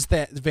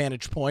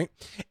vantage point,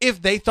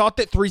 if they thought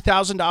that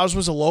 $3,000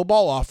 was a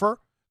lowball offer,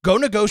 go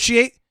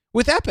negotiate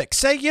with Epic.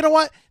 Say, you know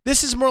what?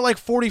 This is more like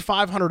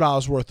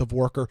 $4,500 worth of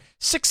work or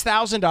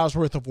 $6,000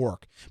 worth of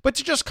work. But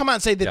to just come out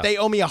and say that they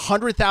owe me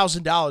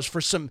 $100,000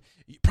 for some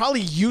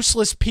probably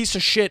useless piece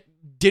of shit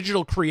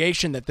digital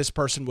creation that this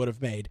person would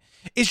have made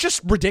is just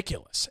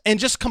ridiculous and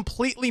just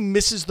completely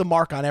misses the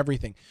mark on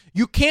everything.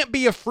 You can't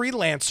be a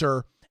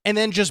freelancer and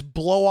then just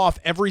blow off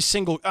every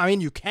single,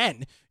 you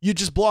can. You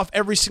just blow off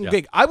every single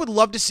gig. I would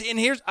love to see,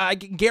 and I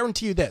can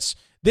guarantee you this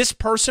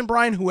person,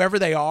 Brian, whoever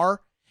they are,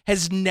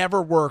 has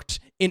never worked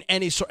in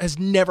any sort, has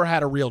never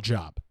had a real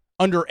job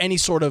under any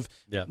sort of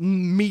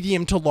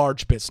medium to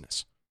large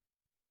business.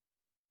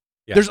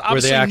 Yeah. There's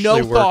obviously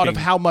no thought of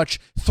how much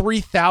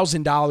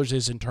 $3,000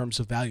 is in terms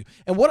of value.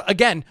 And what,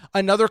 again,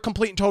 another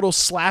complete and total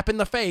slap in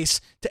the face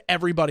to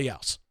everybody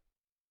else.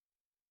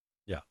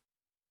 Yeah.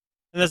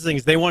 And that's the thing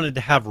is they wanted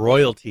to have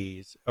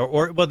royalties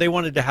or they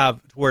wanted to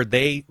have to where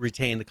they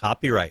retain the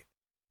copyright.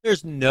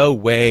 There's no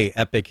way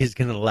Epic is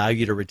going to allow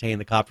you to retain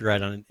the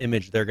copyright on an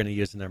image they're going to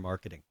use in their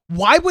marketing.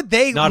 Why would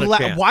they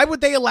why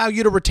would they allow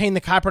you to retain the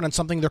copyright on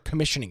something they're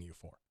commissioning you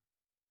for?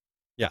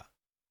 Yeah.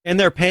 And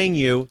they're paying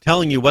you,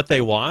 telling you what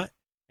they want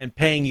and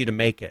paying you to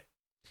make it.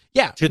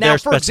 Yeah. To now, their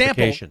for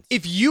example, specifications.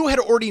 if you had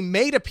already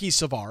made a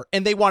piece of art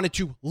and they wanted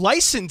to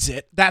license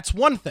it, that's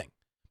one thing.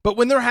 But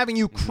when they're having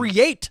you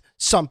create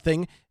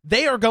something,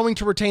 they are going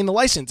to retain the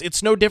license.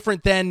 It's no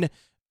different than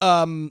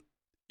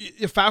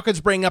if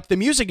Falcon's bringing up the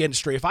music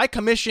industry. If I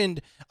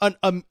commissioned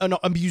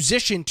a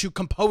musician to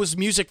compose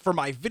music for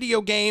my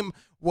video game,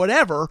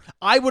 whatever,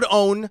 I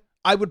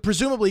would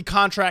presumably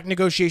contract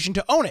negotiation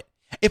to own it.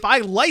 If I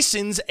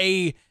license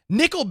a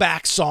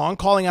Nickelback song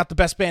calling out the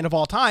best band of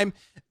all time,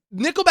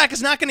 Nickelback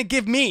is not going to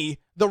give me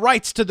the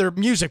rights to their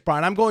music,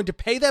 Brian. I'm going to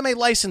pay them a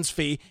license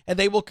fee, and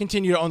they will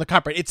continue to own the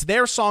copyright. It's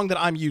their song that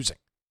I'm using.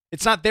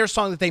 It's not their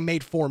song that they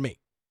made for me.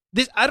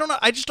 I don't know.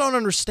 I just don't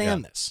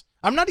understand this.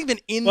 I'm not even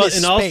in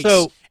this space,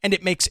 also, and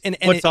it makes and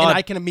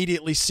I can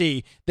immediately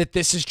see that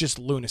this is just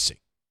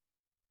lunacy.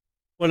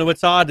 Well,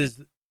 what's odd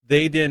is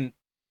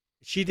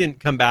she didn't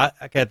come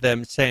back at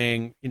them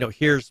saying,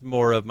 here's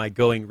more of my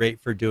going rate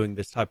for doing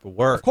this type of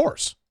work. Of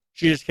course.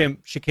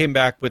 she came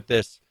back with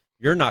this,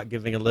 you're not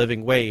giving a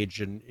living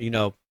wage, and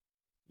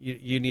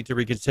you need to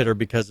reconsider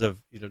because of,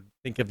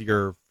 think of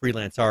your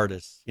freelance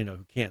artists,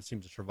 who can't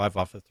seem to survive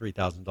off of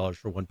 $3,000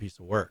 for one piece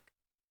of work.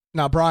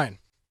 Now, Brian,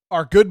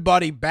 our good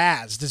buddy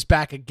Baz is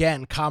back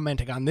again,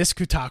 commenting on this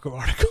Kotaku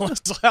article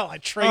as well.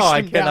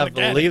 I cannot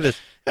believe this.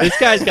 This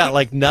guy's got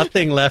like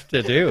nothing left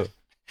to do.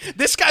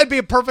 This guy'd be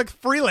a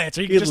perfect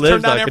freelancer. He can just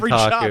turn down every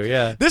Kotaku, job.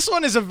 Yeah. This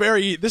one's a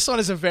very light.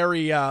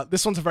 Is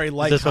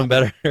this one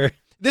better?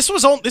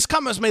 This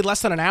comment was made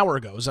less than an hour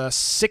ago. It was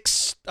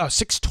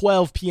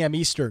 6:12 p.m.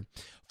 Eastern.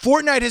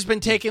 Fortnite has been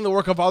taking the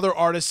work of other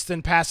artists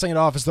and passing it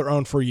off as their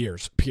own for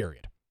years.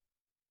 Period.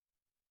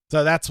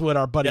 So that's what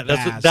our buddy.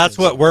 That's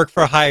what work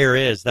for hire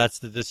is. That's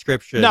the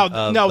description. No,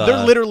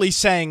 they're literally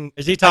saying.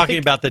 Is he talking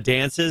about the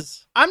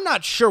dances? I'm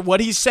not sure what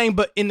he's saying,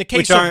 but in the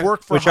case of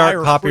work for hire,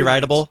 which aren't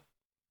copyrightable.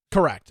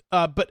 Correct.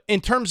 But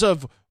in terms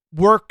of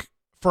work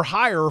for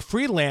hire or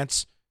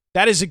freelance,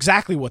 that is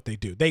exactly what they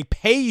do. They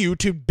pay you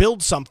to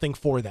build something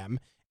for them,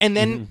 and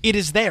then it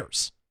is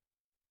theirs.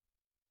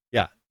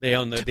 Yeah, they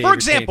own the. For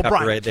example,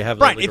 Brian, they have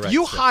if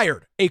you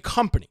hired a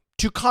company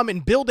to come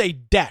and build a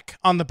deck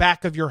on the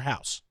back of your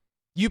house,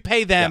 you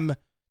pay them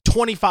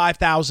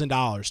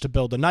 $25,000 to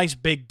build a nice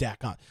big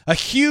deck on a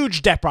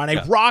huge deck, Brian,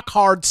 a rock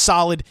hard,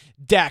 solid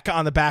deck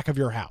on the back of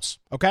your house.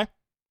 Okay.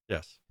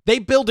 Yes. They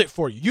build it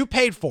for you. You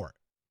paid for it.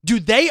 Do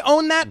they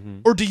own that,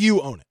 or do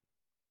you own it?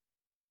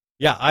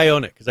 Yeah, I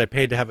own it because I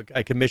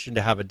commissioned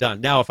to have it done.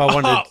 Now, if I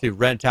wanted to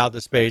rent out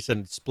the space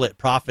and split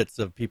profits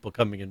of people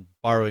coming and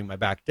borrowing my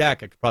back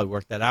deck, I could probably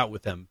work that out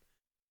with them.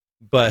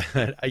 But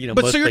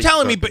But so you're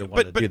telling me,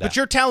 but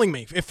you're telling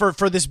me if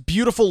for this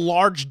beautiful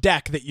large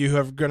deck that you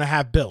are going to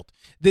have built,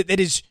 that it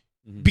is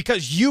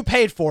because you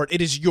paid for it,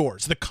 it is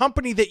yours. The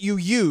company that you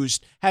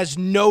used has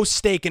no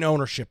stake in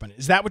ownership in it.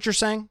 Is that what you're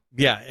saying?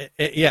 Yeah,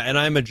 and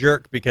I'm a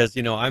jerk because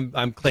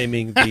I'm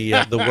claiming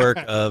the work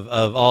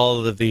of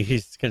all of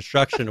these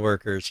construction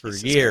workers for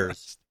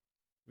years,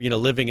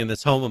 living in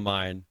this home of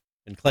mine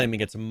and claiming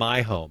it's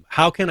my home.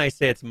 How can I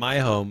say it's my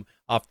home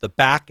off the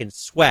back and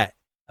sweat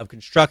of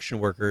construction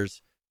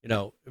workers,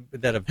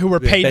 who were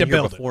paid to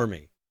build before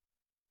me?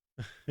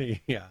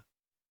 Yeah.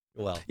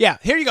 Well, yeah,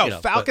 here you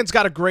go. Falcon's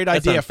got a great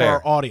idea for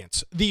our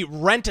audience. The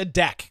rent a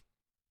deck.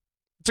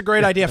 It's a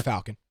great idea,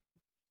 Falcon.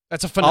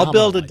 That's a phenomenal I'll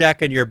build a idea.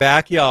 deck in your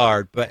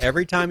backyard, but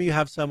every time you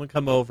have someone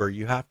come over,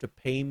 you have to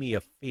pay me a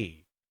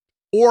fee.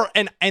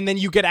 And then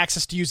you get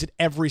access to use it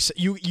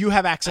you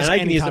have access and I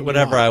can use it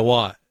whenever I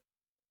want.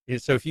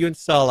 So if you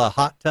install a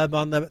hot tub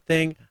on the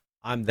thing,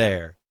 I'm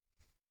there.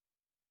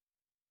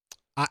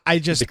 I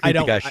don't.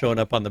 The guy showing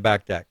up on the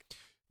back deck.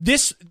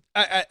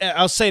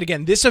 I'll say it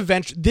again.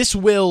 This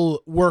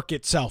will work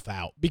itself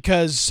out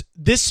because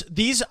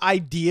these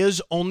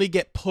ideas only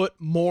get put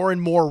more and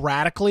more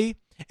radically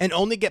and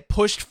only get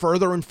pushed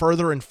further and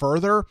further and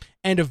further,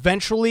 and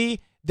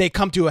eventually they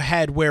come to a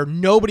head where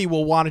nobody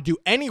will want to do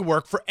any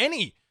work for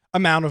any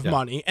amount of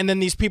money, and then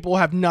these people will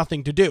have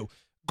nothing to do.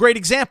 Great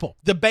example: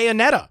 the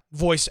Bayonetta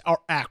voice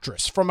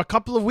actress from a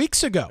couple of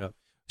weeks ago. Yep.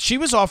 She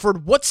was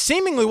offered what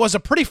seemingly was a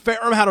pretty fair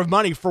amount of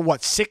money for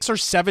 6 or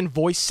 7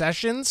 voice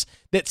sessions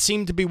that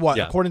seemed to be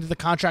according to the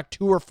contract,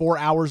 2 or 4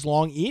 hours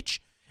long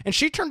each. And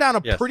she turned down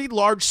a pretty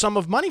large sum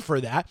of money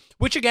for that,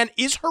 which again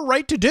is her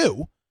right to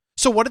do.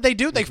 So what did they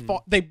do?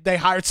 They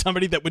hired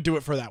somebody that would do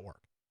it for that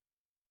work.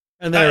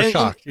 And they were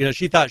shocked.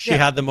 She thought she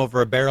had them over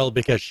a barrel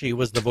because she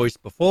was the voice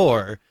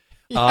before.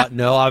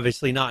 No,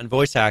 obviously not in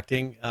voice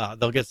acting.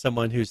 They'll get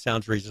someone who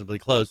sounds reasonably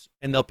close,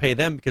 and they'll pay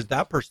them because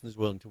that person is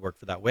willing to work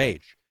for that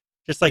wage.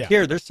 Just like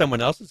here, there's someone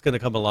else that's going to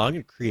come along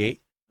and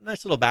create a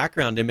nice little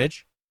background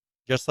image,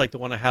 just like the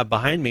one I have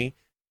behind me,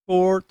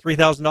 for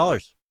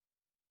 $3,000.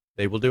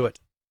 They will do it.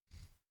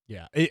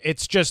 Yeah,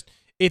 it's just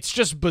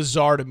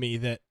bizarre to me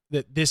that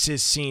this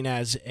is seen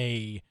as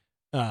a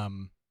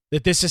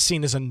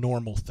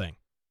normal thing.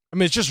 I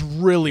mean, it's just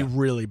really,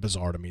 really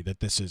bizarre to me that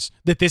this is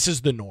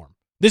the norm.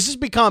 This has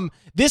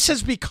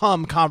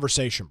become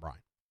conversation, Brian.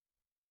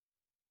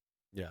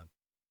 Yeah.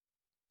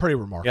 Pretty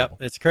remarkable.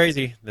 Yep, it's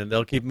crazy. Then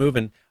they'll keep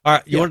moving. All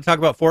right, you want to talk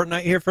about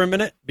Fortnite here for a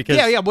minute? Because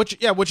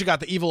what you got?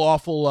 The evil,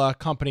 awful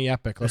company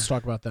Epic. Let's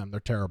talk about them. They're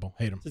terrible.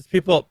 Hate them.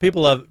 People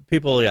love.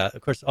 Yeah,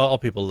 of course, all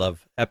people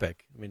love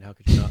Epic. I mean, how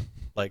could you not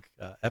like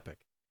Epic?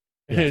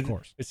 Yeah, of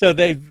course. So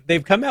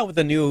they've come out with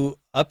a new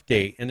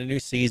update and a new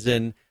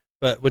season.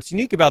 But what's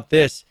unique about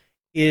this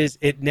is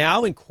it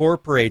now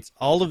incorporates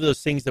all of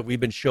those things that we've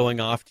been showing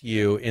off to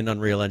you in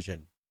Unreal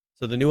Engine.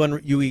 So the new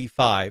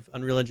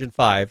Unreal Engine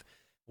 5.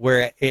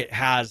 Where it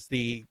has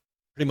the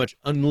pretty much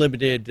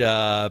unlimited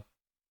poly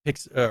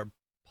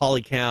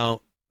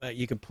count.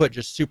 You can put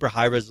just super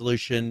high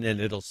resolution and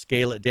it'll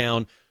scale it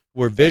down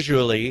where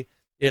visually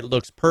it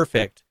looks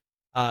perfect.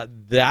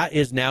 That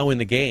is now in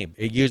the game.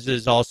 It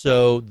uses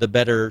also the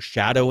better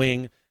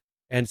shadowing.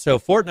 And so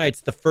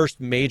Fortnite's the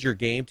first major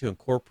game to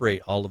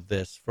incorporate all of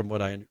this from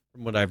what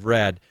I've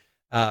read.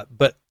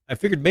 But I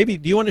figured maybe,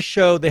 do you want to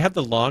show, they have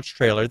the launch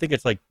trailer. I think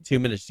it's like 2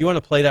 minutes. Do you want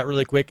to play that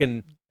really quick?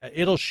 And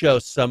it'll show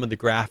some of the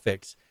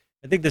graphics.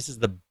 I think this is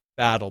the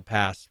Battle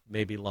Pass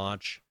maybe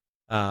launch.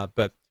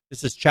 But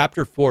this is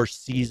Chapter 4,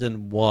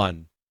 Season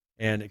 1.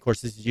 And, of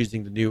course, this is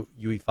using the new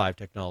UE5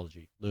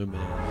 technology,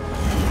 Lumen.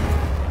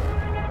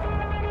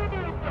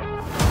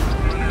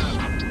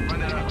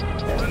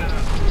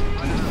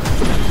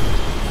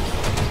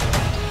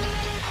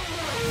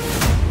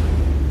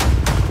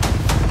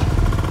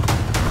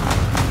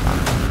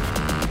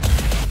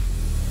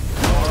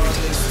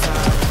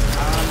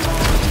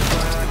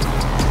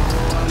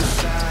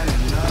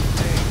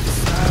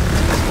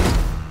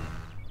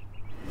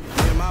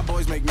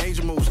 Make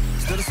major moves,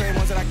 still the same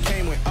ones that I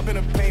came with. Up in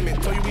a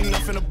payment, told you we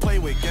nothing to play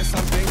with. Guess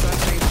some things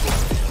unchangeable.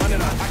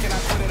 Running up, I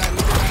cannot quit it. I know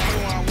that I ain't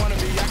where I wanna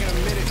be. I can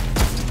admit it.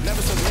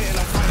 Never submitting.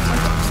 I'm fighting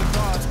my darkest of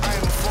thoughts. I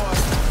am a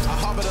force. I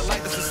harbor the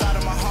light that's inside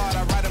of my heart.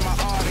 I write in my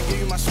art and give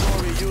you my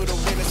story. You the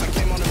witness. I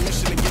came on a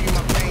mission to give you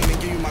my pain and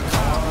give you my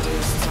call. All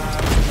this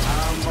time,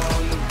 I'm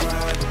on the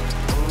grind.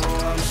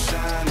 Oh, I'm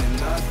shining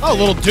up. Oh, a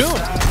little Dune.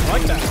 I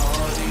like that.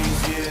 All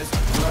these years,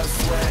 blood,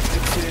 sweat, and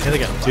tears. Yeah,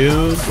 they got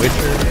Dune,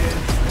 Witcher.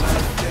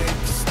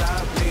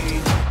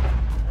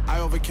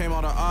 Overcame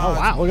all the odds. Oh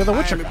wow, look at the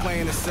Witcher I ain't guy.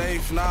 playing it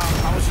safe now.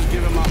 I was just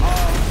giving my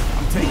all.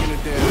 I'm taking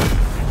it there.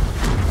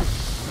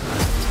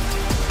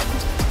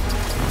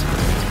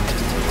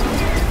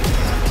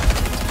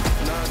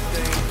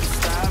 Nothing can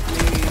stop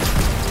me.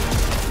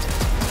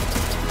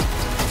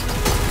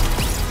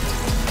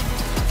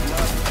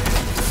 Nothing can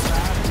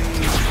stop me.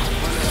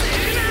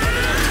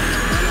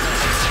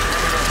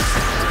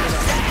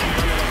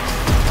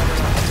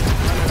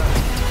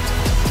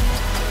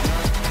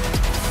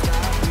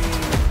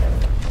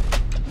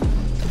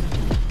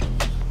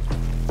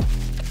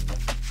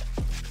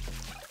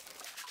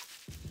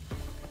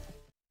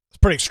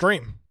 Pretty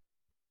extreme,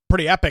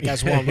 pretty epic,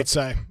 as one would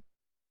say.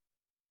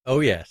 Oh,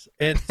 yes.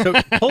 And so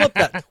pull up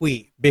that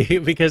tweet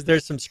because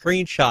there's some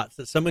screenshots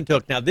that someone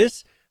took. Now,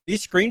 these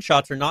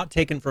screenshots are not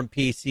taken from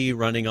PC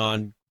running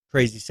on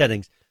crazy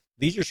settings.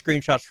 These are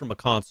screenshots from a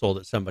console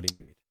that somebody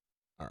made.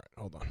 All right,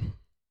 hold on.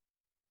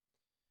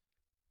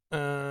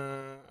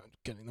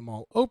 Getting them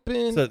all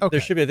open. So okay.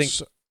 there should be, I think,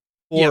 So,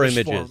 four there's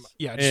images.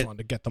 I just wanted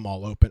to get them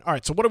all open. All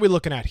right, so what are we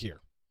looking at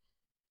here?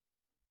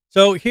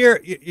 So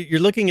here, you're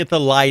looking at the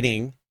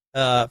lighting.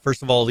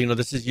 First of all,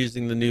 this is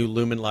using the new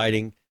Lumen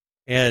lighting,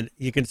 and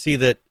you can see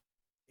that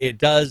it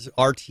does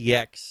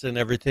RTX and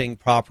everything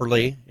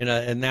properly,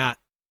 and that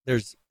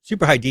there's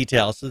super high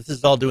detail. So this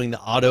is all doing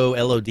the auto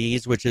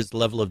LODs, which is the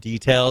level of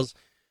details.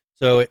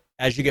 So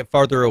as you get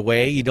farther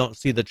away, you don't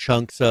see the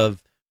chunks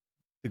of,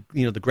 the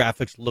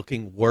graphics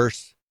looking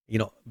worse,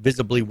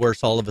 visibly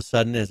worse all of a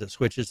sudden as it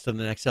switches to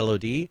the next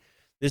LOD.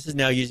 This is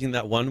now using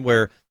that one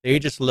where they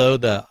just load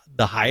the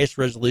highest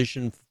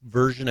resolution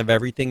version of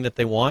everything that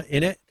they want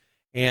in it,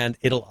 and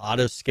it'll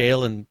auto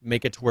scale and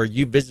make it to where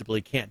you visibly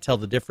can't tell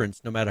the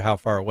difference no matter how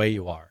far away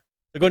you are.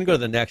 So go ahead and go to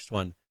the next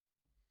one.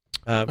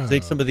 I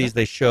think some of these,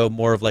 they show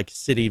more of like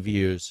city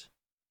views.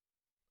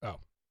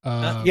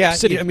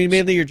 City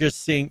mainly you're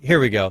just seeing,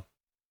 here we go.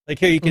 Like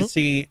here you can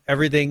see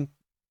everything,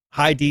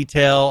 high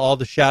detail, all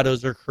the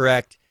shadows are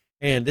correct.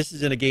 And this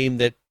is in a game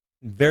that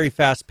very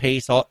fast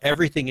pace,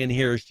 everything in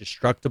here is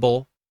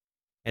destructible.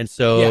 And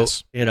so,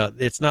 yes.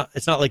 It's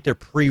not like they're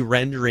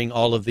pre-rendering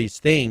all of these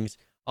things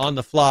on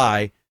the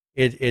fly.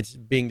 It's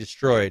being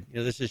destroyed.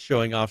 This is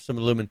showing off some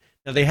Lumen.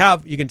 Now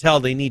you can tell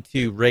they need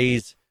to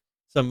raise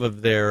some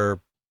of their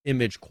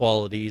image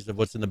qualities of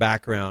what's in the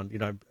background.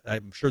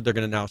 I'm sure they're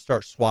going to now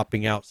start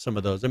swapping out some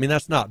of those. I mean,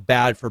 that's not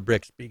bad for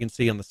bricks, but you can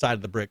see on the side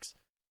of the bricks,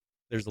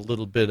 there's a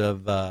little bit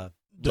of low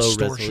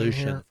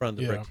resolution in front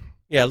of the bricks.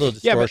 Yeah, a little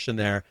distortion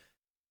there.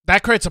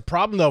 That creates a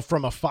problem, though,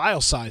 from a file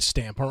size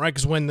standpoint, right?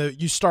 Because when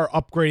you start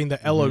upgrading the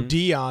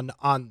LOD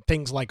on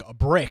things like a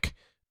brick,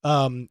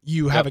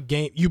 you have a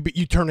game,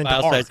 you turn into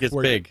file Arc. Size gets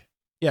big.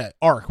 Yeah,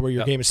 Arc, where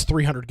your game is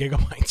 300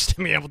 gigabytes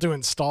to be able to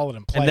install it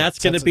and play. And that's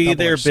going to be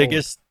their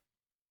biggest.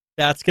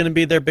 That's going to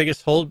be their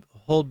biggest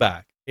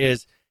holdback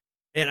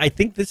and I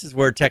think this is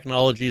where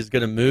technology is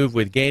going to move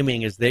with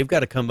gaming, is they've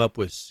got to come up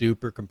with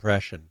super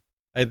compression.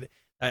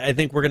 I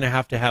think we're going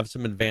to have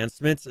some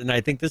advancements, and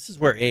I think this is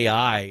where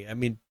AI, I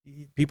mean,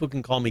 people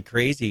can call me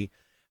crazy,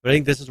 but I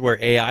think this is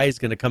where AI is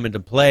going to come into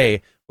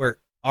play, where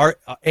our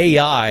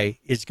AI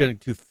is going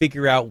to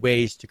figure out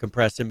ways to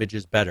compress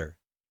images better.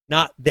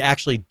 Not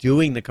actually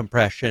doing the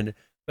compression,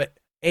 but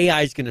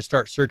AI is going to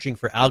start searching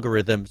for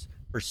algorithms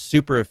for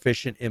super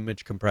efficient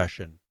image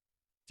compression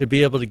to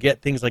be able to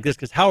get things like this,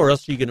 because how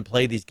else are you going to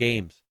play these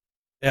games?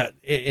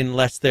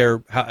 Unless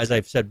they're, as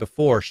I've said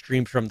before,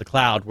 streamed from the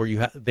cloud,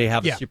 where they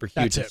have a super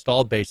huge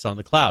installed base on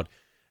the cloud.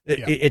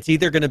 It's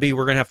either going to be,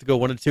 we're going to have to go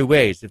one of two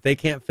ways. If they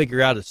can't figure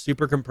out a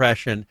super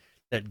compression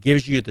that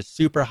gives you the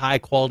super high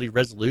quality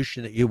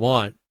resolution that you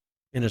want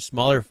in a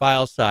smaller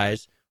file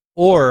size,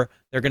 or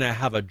they're going to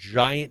have a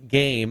giant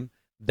game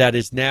that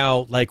is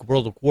now like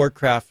World of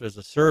Warcraft as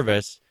a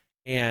service,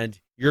 and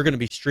you're going to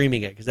be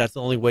streaming it because that's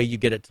the only way you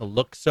get it to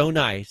look so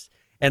nice.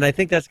 And I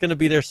think that's going to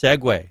be their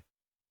segue.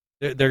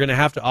 They're going to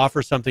have to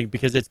offer something,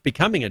 because it's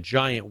becoming a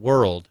giant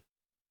world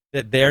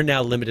that they're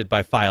now limited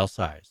by file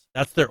size.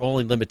 That's their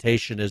only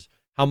limitation, is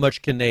How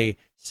much can they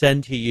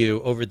send to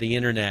you over the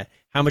internet?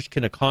 How much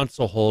can a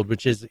console hold,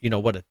 which is,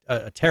 what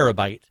a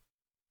terabyte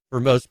for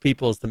most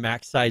people is the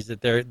max size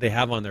that they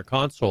have on their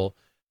console.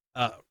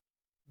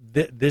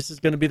 This is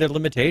going to be their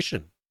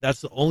limitation.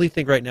 That's the only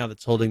thing right now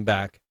that's holding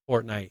back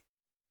Fortnite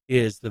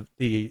is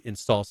the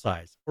install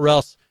size, or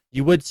else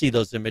you would see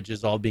those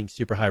images all being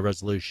super high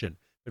resolution.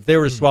 If they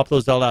were to swap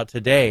those all out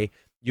today,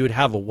 you would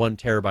have a 1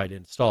 terabyte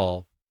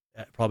install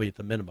probably at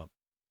the minimum.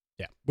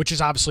 Yeah, which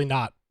is obviously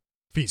not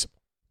feasible.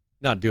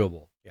 Not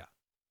doable, yeah.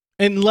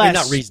 Unless...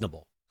 not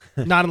reasonable.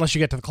 Not unless you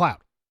get to the cloud.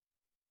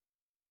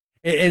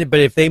 But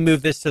if they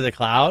move this to the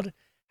cloud,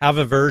 have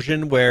a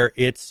version where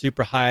it's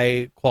super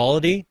high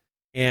quality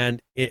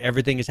and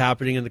everything is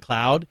happening in the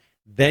cloud,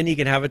 then you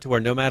can have it to where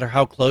no matter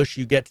how close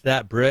you get to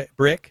that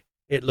brick,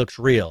 it looks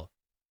real.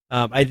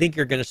 I think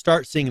you're going to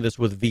start seeing this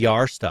with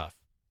VR stuff.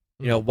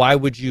 Why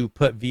would you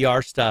put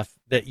VR stuff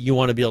that you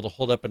want to be able to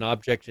hold up an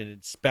object and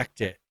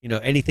inspect it?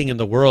 Anything in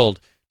the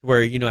world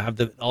where,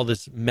 have all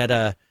this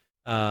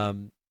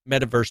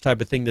metaverse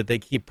type of thing that they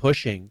keep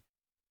pushing.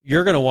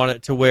 You're going to want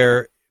it to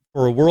where,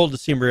 for a world to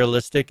seem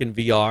realistic in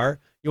VR,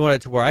 you want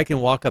it to where I can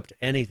walk up to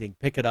anything,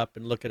 pick it up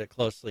and look at it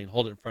closely and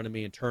hold it in front of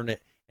me and turn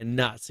it and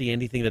not see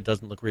anything that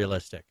doesn't look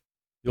realistic.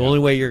 The only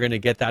way you're going to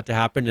get that to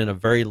happen in a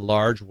very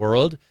large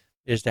world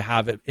is to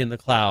have it in the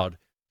cloud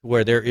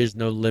where there is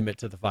no limit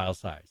to the file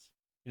size.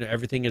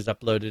 Everything is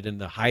uploaded in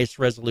the highest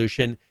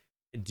resolution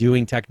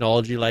doing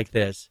technology like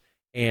this,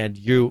 and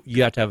you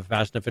have to have a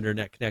fast enough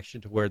internet connection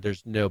to where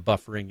there's no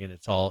buffering and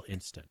it's all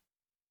instant.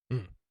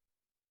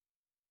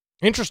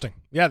 Interesting.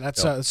 Yeah,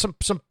 that's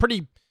some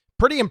pretty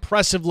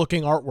impressive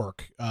looking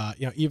artwork.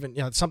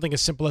 Even something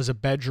as simple as a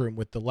bedroom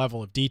with the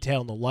level of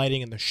detail and the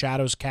lighting and the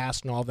shadows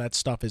cast and all that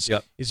stuff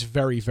is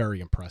very,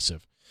 very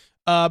impressive.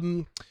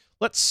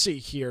 Let's see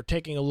here.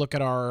 Taking a look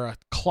at our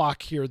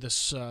clock here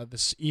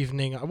this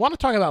evening, I want to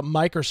talk about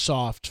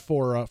Microsoft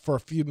for a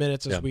few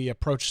minutes as we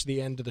approach the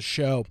end of the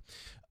show.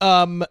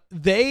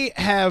 They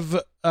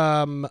have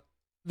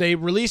they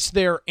released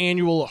their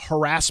annual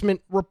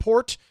harassment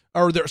report.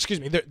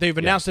 They've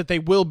announced that they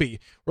will be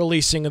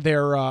releasing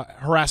their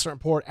harassment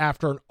report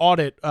after an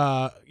audit.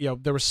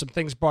 There was some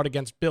things brought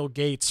against Bill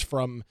Gates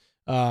from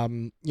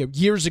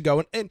years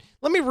ago, and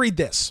let me read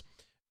this.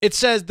 It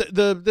says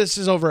this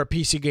is over at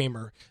PC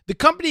Gamer. The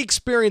company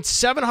experienced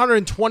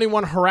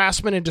 721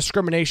 harassment and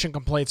discrimination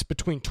complaints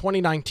between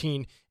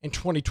 2019 and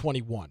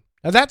 2021.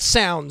 Now that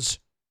sounds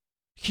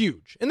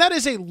huge, and that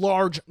is a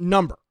large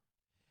number.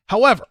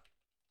 However,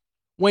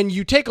 when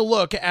you take a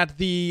look at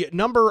the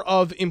number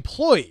of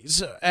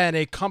employees at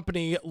a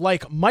company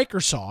like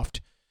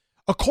Microsoft,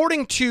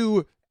 according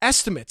to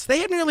estimates, they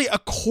have nearly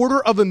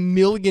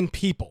 250,000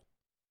 people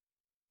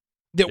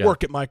that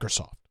work at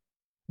Microsoft.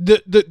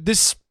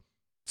 This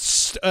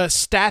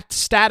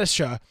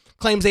Statisha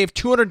claims they have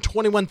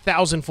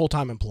 221,000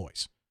 full-time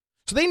employees.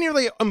 So they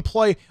nearly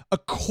employ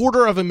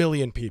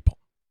 250,000 people.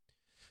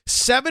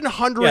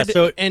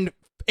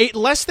 708,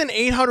 less than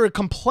 800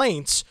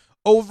 complaints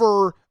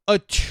over a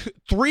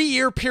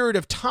 2-year period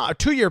of time,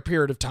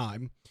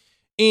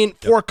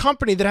 for a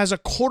company that has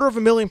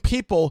 250,000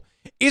 people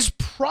is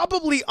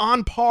probably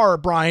on par,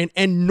 Brian,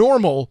 and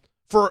normal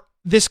for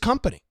this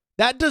company.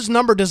 That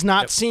number does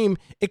not seem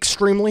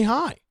extremely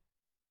high.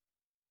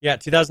 Yeah,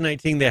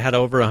 2019 they had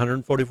over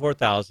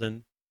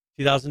 144,000.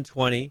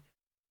 2020,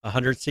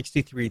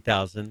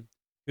 163,000.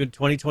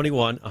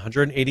 2021,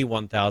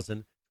 181,000.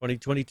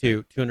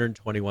 2022,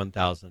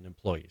 221,000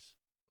 employees.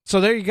 So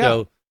there you go.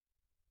 So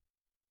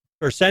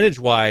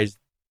percentage-wise,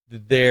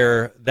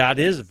 that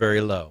is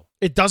very low.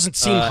 It doesn't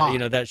seem high.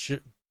 That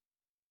should.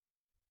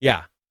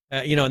 Yeah,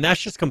 and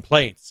that's just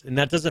complaints, and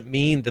that doesn't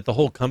mean that the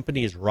whole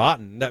company is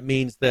rotten. That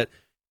means that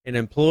an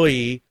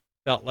employee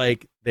felt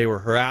like they were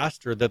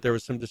harassed or that there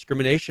was some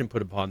discrimination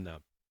put upon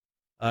them,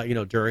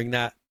 during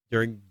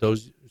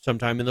those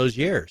sometime in those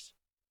years.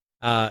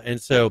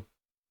 And so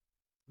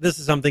this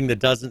is something that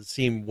doesn't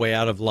seem way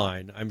out of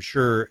line. I'm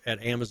sure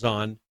at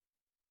Amazon,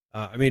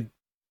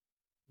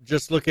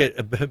 just look at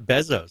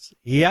Bezos.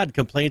 He had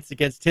complaints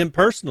against him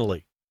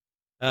personally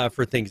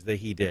for things that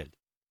he did.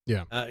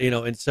 Yeah.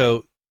 And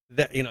so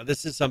that,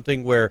 this is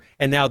something where,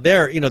 and now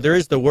there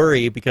is the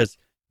worry because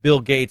Bill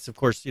Gates, of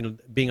course,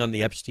 being on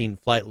the Epstein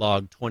flight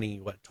log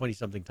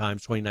 20-something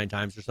times, 29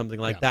 times or something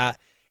like that.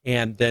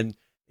 And then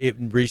it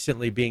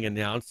recently being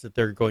announced that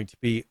they're going to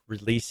be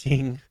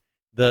releasing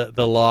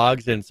the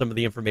logs and some of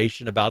the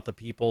information about the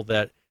people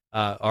that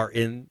are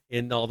in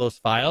all those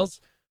files.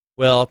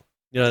 Well,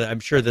 I'm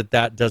sure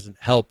that doesn't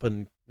help.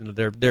 And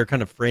they're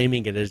kind of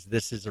framing it as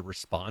this is a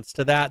response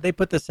to that. They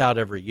put this out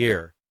every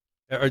year.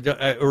 Or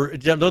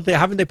don't they?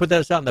 Haven't they put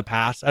this out in the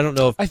past? I don't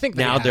know if I think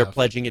they're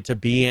pledging it to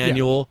be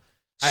annual.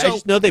 Yeah. I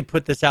just know they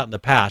put this out in the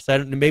past.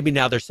 Maybe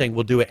now they're saying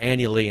we'll do it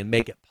annually and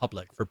make it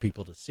public for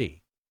people to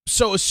see.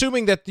 So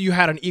assuming that you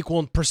had an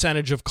equal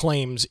percentage of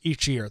claims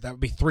each year, that would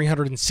be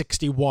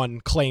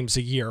 361 claims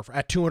a year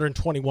at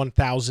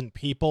 221,000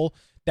 people.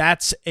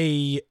 That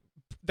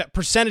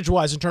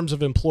percentage-wise in terms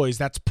of employees,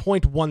 that's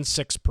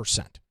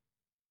 0.16%.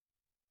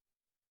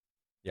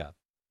 Yeah.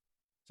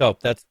 So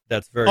that's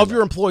very of low.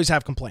 your employees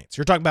have complaints.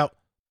 You're talking about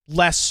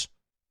less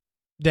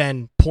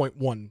than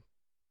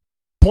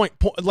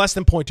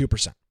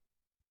 0.2%.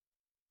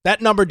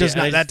 That number does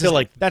not. That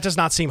does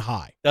not seem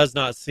high. Does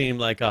not seem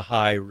like a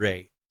high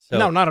rate. So,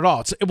 no, not at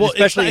all.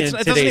 Especially in it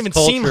doesn't today's even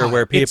seem culture high.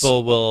 where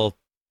people will,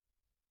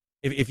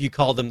 if you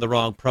call them the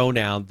wrong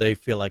pronoun, they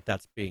feel like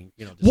that's being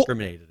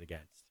discriminated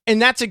against. And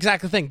that's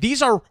exactly the thing.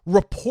 These are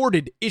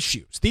reported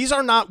issues. These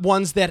are not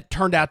ones that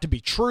turned out to be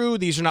true.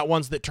 These are not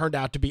ones that turned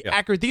out to be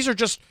accurate. These are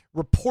just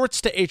reports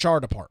to HR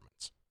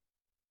departments,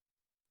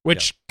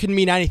 which can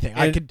mean anything.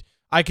 And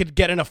I could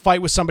get in a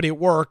fight with somebody at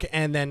work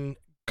and then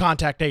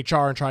contact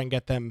HR and try and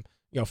get them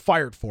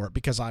fired for it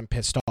because I'm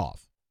pissed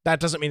off. That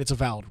doesn't mean it's a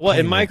valid. Well,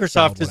 and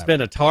Microsoft has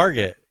been a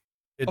target.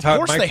 Of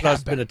course they have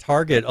Microsoft's been a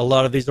target. A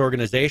lot of these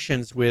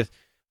organizations with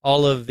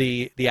all of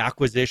the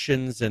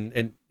acquisitions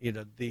and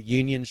the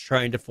unions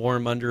trying to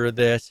form under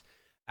this.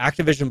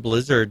 Activision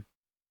Blizzard,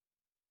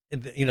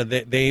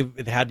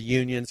 they've had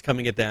unions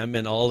coming at them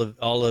and all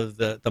of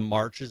the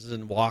marches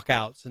and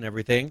walkouts and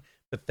everything.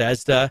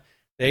 Bethesda,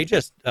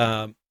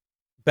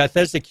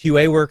 Bethesda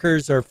QA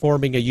workers are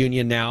forming a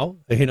union now.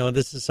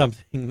 This is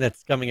something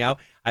that's coming out.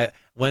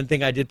 One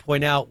thing I did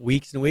point out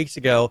weeks and weeks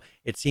ago,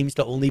 it seems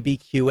to only be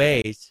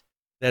QAs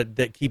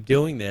that keep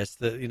doing this,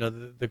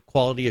 the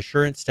quality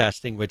assurance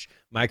testing, which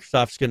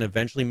Microsoft's going to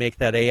eventually make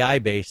that AI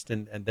based,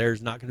 and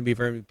there's not going to be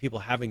very many people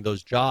having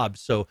those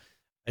jobs. So,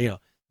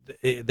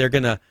 they're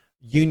going to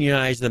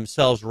unionize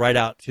themselves right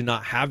out to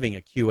not having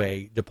a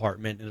QA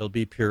department, and it'll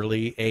be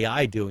purely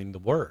AI doing the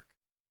work.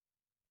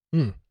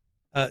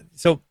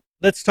 So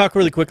let's talk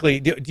really quickly.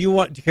 Do you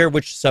want to hear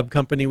which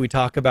sub-company we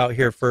talk about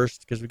here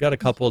first? Because we've got a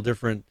couple of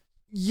different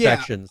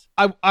sections.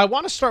 I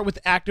want to start with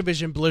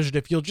Activision Blizzard,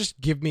 if you'll just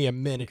give me a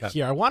minute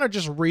here. I want to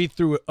just read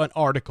through an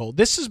article.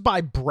 This is by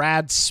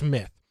Brad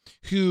Smith,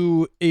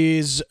 who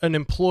is an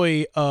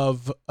employee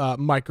of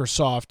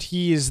Microsoft.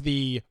 He is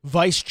the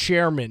vice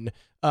chairman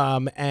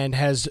and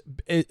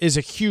is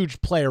a huge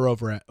player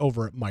over at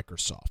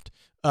Microsoft.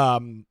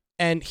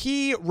 And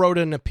he wrote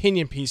an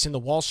opinion piece in the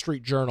Wall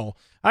Street Journal.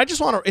 I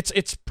just want to,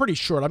 it's pretty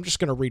short. I'm just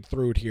going to read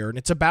through it here. And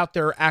it's about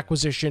their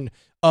acquisition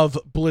of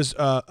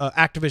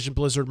Activision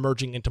Blizzard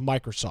merging into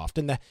Microsoft.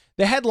 And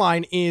the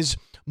headline is,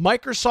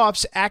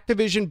 Microsoft's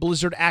Activision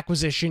Blizzard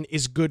acquisition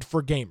is good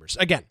for gamers.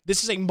 Again,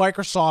 this is a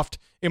Microsoft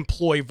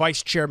employee,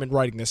 vice chairman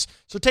writing this.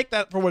 So take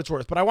that for what it's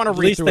worth. But I want to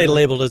read through it. At least they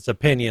labeled his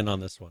opinion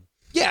on this one.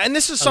 Yeah, and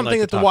this is something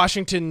that the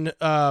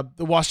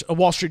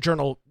Wall Street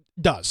Journal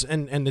does,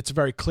 and it's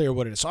very clear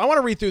what it is. So I want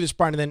to read through this,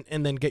 Brian,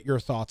 and then get your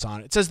thoughts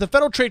on it. It says the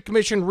Federal Trade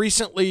Commission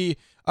reportedly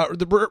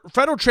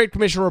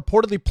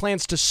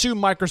plans to sue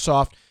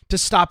Microsoft to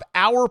stop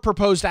our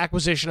proposed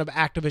acquisition of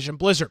Activision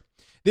Blizzard.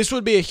 This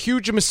would be a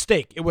huge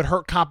mistake. It would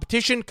hurt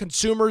competition,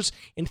 consumers,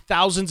 and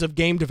thousands of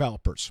game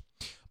developers.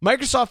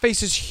 Microsoft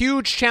faces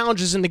huge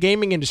challenges in the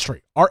gaming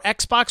industry. Our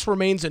Xbox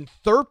remains in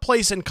third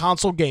place in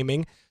console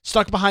gaming,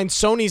 stuck behind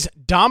Sony's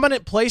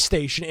dominant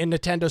PlayStation and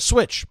Nintendo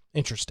Switch.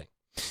 Interesting.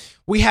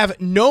 We have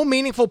no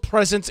meaningful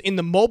presence in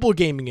the mobile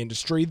gaming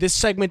industry. This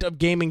segment of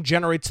gaming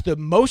generates the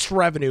most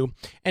revenue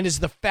and is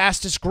the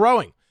fastest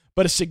growing,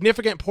 but a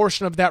significant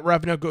portion of that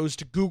revenue goes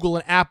to Google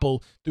and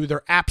Apple through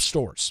their app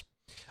stores.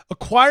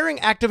 Acquiring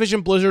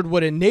Activision Blizzard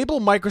would enable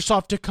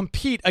Microsoft to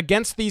compete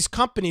against these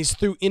companies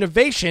through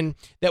innovation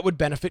that would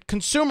benefit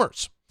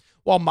consumers.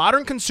 While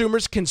modern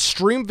consumers can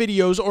stream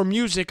videos or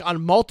music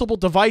on multiple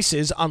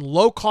devices on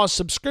low-cost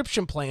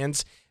subscription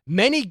plans,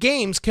 many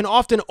games can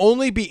often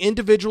only be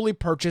individually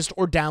purchased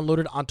or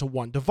downloaded onto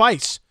one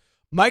device.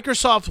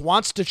 Microsoft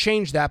wants to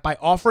change that by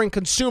offering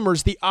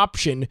consumers the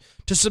option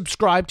to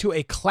subscribe to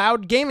a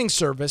cloud gaming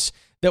service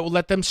that will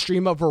let them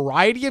stream a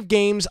variety of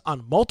games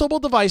on multiple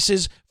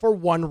devices for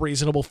one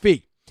reasonable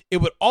fee. It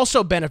would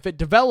also benefit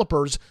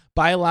developers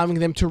by allowing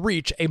them to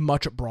reach a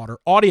much broader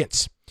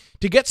audience.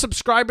 To get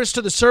subscribers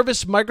to the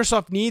service,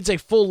 Microsoft needs a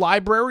full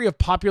library of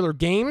popular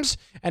games,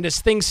 and as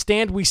things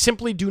stand, we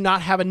simply do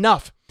not have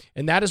enough,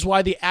 and that is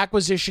why the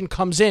acquisition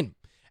comes in.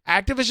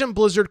 Activision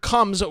Blizzard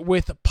comes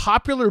with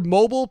popular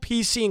mobile,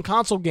 PC, and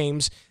console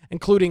games,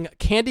 including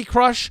Candy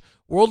Crush,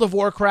 World of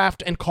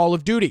Warcraft, and Call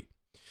of Duty.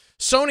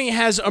 Sony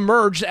has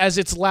emerged as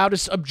its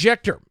loudest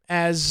objector,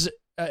 as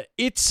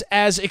it's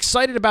as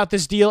excited about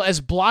this deal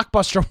as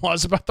Blockbuster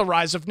was about the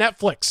rise of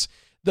Netflix.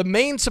 The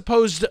main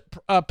supposed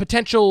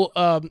potential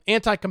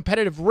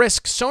anti-competitive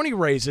risk Sony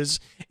raises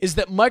is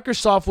that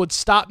Microsoft would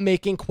stop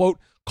making, quote,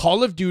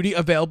 Call of Duty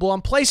available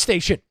on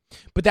PlayStation.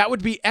 But that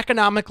would be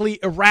economically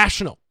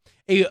irrational.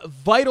 A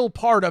vital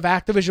part of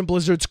Activision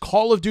Blizzard's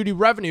Call of Duty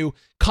revenue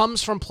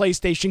comes from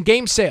PlayStation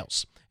game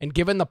sales. And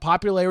given the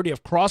popularity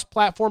of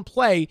cross-platform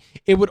play,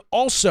 it would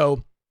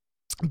also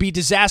be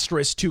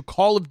disastrous to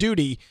Call of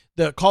Duty,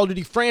 the Call of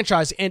Duty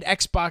franchise, and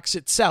Xbox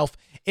itself,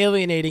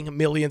 alienating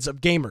millions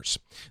of gamers.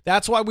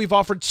 That's why we've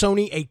offered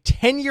Sony a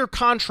 10-year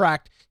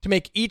contract to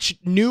make each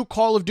new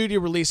Call of Duty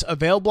release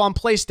available on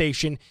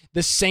PlayStation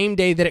the same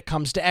day that it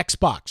comes to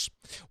Xbox.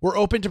 We're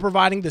open to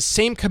providing the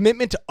same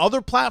commitment to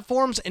other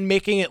platforms and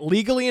making it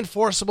legally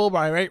enforceable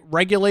by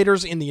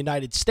regulators in the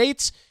United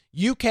States,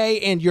 UK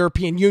and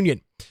European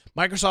Union.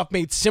 Microsoft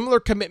made similar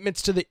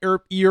commitments to the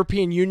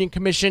European Union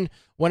Commission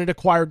when it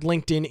acquired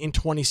LinkedIn in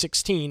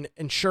 2016,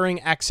 ensuring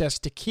access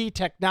to key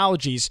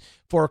technologies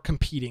for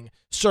competing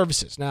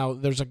services. Now,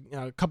 there's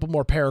a couple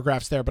more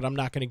paragraphs there, but I'm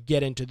not going to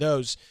get into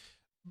those.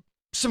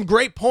 Some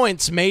great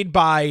points made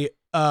by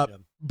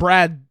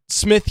Brad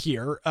Smith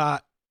here.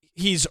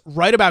 He's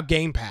right about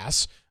Game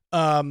Pass.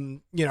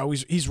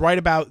 He's right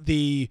about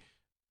the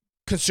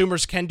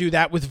consumers can do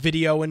that with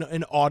video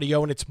and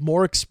audio, and it's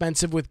more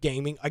expensive with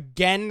gaming.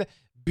 Again,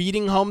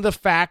 beating home the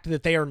fact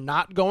that they are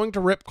not going to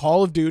rip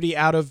Call of Duty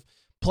out of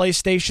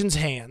PlayStation's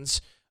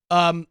hands.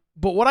 But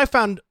what I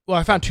found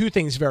two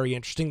things very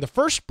interesting. The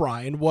first,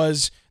 Brian,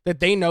 was that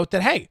they note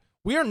that, hey,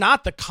 we are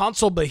not the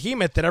console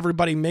behemoth that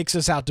everybody makes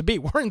us out to be.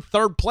 We're in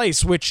third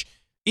place, which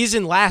is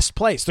in last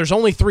place. There's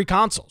only 3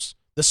 consoles: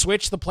 the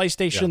Switch, the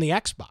PlayStation, and the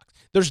Xbox.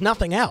 There's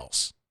nothing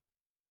else.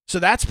 So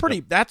I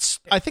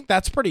think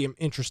that's pretty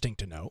interesting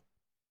to note.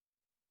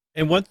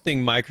 And one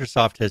thing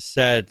Microsoft has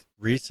said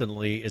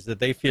recently is that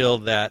they feel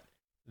that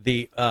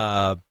the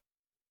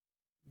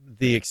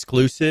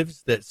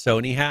exclusives that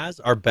Sony has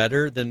are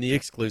better than the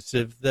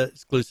exclusives that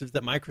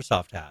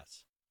Microsoft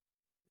has.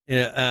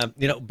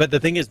 But the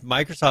thing is,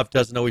 Microsoft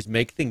doesn't always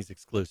make things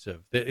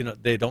exclusive.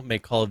 They don't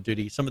make Call of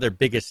Duty. Some of their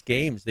biggest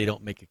games they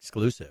don't make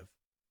exclusive.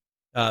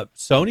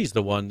 Sony's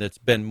the one that's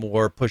been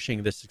more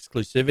pushing this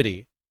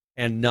exclusivity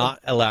and not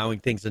allowing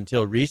things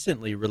until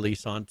recently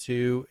release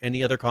onto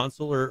any other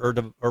console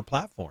or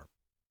platform.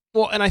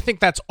 Well, and I think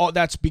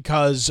that's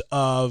because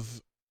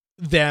of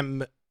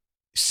them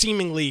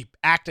seemingly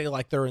acting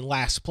like they're in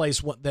last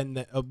place when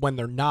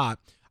they're not.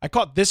 I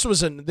caught this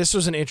was an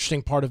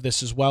interesting part of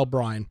this as well,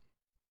 Brian,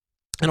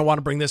 and I want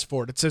to bring this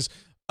forward. It says,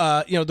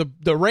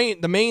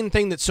 the main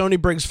thing that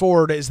Sony brings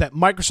forward is that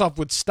Microsoft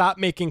would stop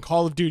making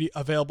Call of Duty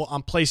available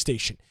on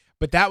PlayStation,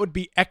 but that would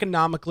be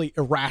economically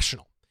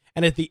irrational.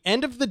 And at the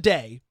end of the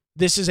day,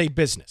 this is a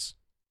business.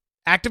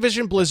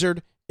 Activision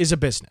Blizzard is a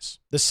business,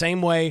 the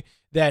same way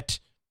that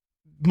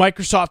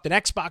Microsoft and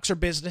Xbox are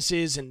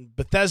businesses and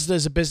Bethesda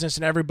is a business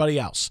and everybody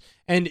else.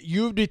 And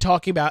you'd be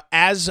talking about,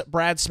 as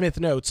Brad Smith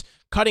notes,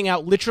 cutting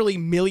out literally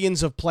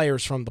millions of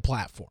players from the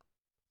platform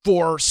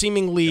for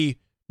seemingly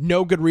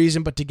no good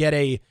reason but to get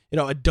a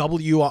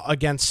W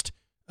against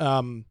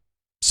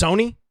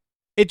Sony.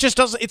 It just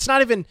doesn't. It's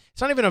not even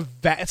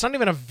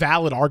a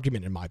valid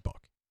argument in my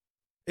book.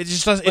 It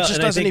just doesn't. It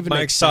just doesn't even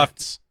make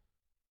sense.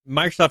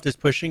 Microsoft is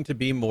pushing to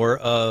be more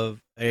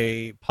of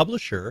a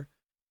publisher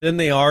than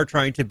they are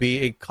trying to be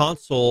a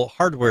console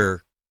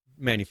hardware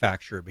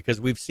manufacturer,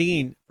 because we've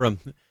seen from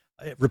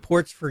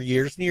reports for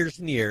years and years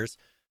and years,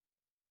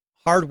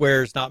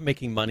 hardware is not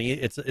making money.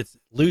 It's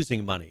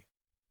losing money.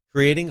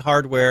 Creating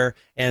hardware,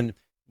 and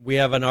we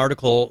have an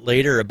article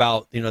later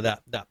about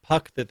that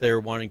puck that they're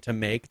wanting to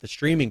make, the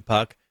streaming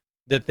puck,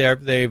 that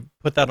they've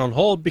put that on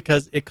hold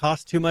because it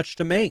costs too much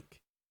to make.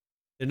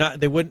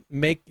 They wouldn't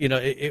make,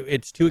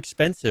 it's too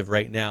expensive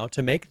right now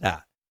to make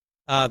that.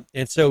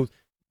 And so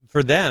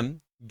for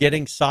them,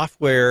 getting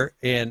software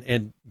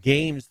and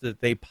games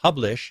that they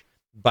publish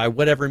by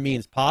whatever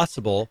means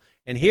possible.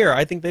 And here,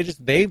 I think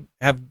they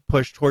have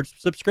pushed towards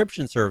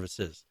subscription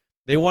services.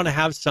 They want to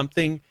have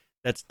something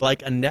that's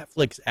like a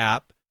Netflix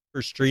app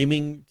for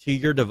streaming to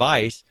your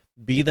device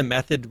be the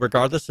method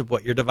regardless of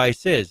what your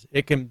device is.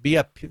 It can be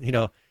if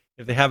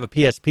they have a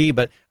PSP,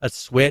 but a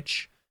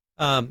Switch,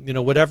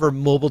 whatever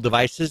mobile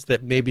devices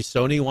that maybe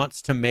Sony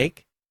wants to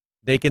make,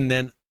 they can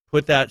then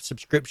put that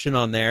subscription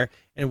on there.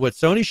 And what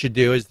Sony should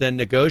do is then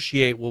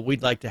negotiate, well,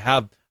 we'd like to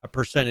have a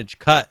percentage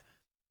cut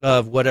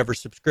of whatever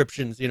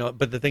subscriptions,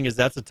 but the thing is,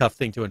 that's a tough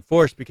thing to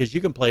enforce because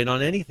you can play it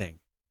on anything.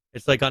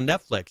 It's like on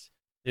Netflix.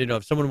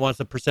 If someone wants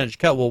a percentage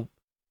cut, well,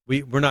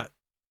 we're not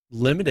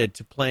limited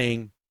to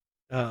playing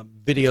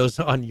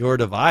videos on your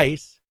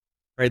device,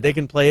 right? They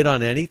can play it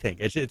on anything.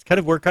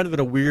 We're kind of in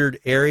a weird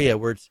area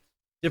where it's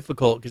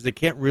difficult because they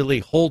can't really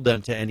hold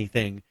them to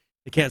anything.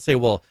 They can't say,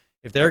 well,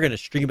 if they're going to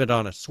stream it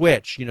on a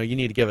Switch, you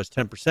need to give us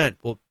 10%.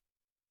 Well,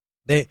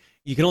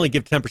 you can only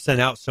give 10%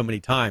 out so many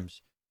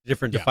times to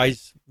different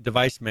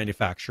device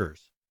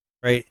manufacturers,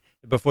 right?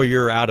 Before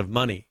you're out of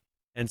money.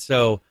 And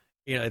so,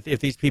 if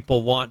these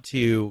people want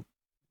to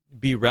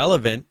be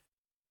relevant,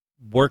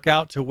 work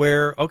out to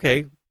where,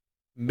 okay,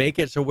 make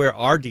it so where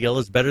our deal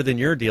is better than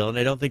your deal. And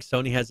I don't think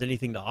Sony has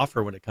anything to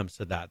offer when it comes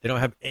to that. They don't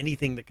have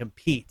anything that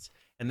competes.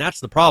 And that's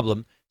the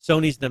problem.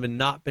 Sony's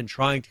not been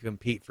trying to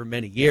compete for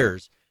many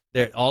years.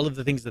 All of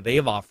the things that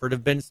they've offered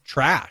have been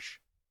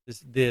trash.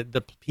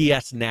 The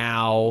PS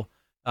Now,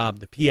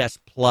 the PS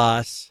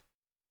Plus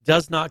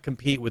does not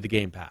compete with the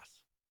Game Pass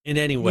in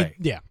any way.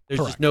 Yeah, there's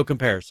correct. Just no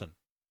comparison.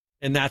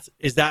 And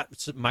is that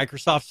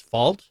Microsoft's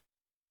fault?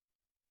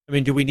 I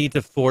mean, do we need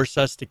to force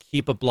us to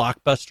keep a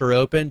Blockbuster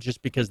open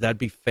just because that'd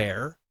be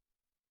fair?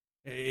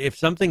 If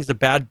something's a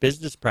bad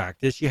business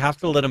practice, you have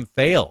to let them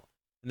fail.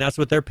 And that's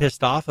what they're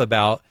pissed off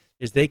about,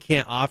 is they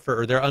can't offer,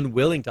 or they're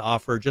unwilling to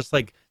offer, just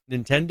like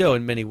Nintendo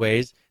in many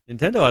ways.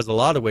 Nintendo has a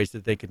lot of ways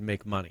that they could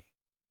make money.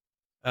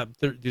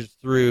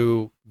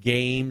 Through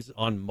games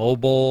on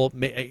mobile.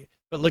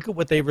 But look at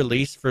what they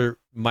released for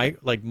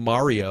like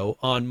Mario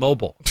on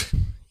mobile.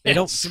 They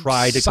don't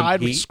try to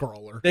compete.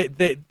 Scroller.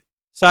 They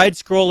side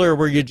scroller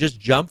where you just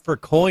jump for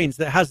coins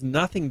that has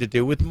nothing to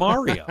do with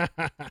Mario,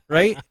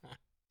 right?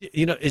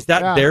 Is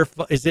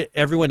that is it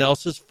everyone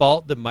else's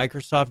fault that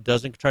Microsoft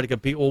doesn't try to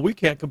compete? Well, we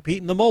can't compete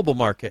in the mobile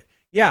market.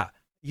 Yeah,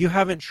 you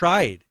haven't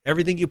tried.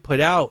 Everything you put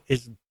out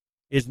is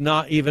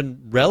not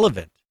even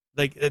relevant.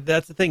 Like,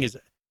 that's the thing, is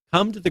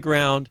come to the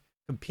ground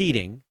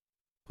competing,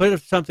 put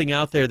something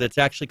out there that's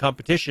actually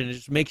competition, and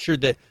just make sure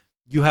that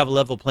you have a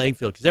level playing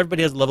field, because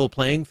everybody has a level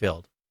playing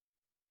field,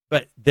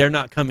 but they're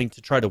not coming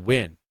to try to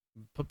win.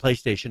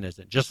 PlayStation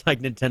isn't, just like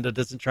Nintendo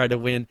doesn't try to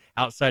win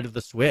outside of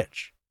the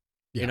Switch.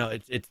 Yeah.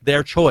 It's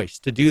their choice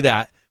to do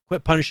that.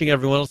 Quit punishing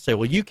everyone else. Say,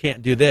 well, you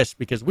can't do this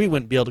because we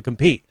wouldn't be able to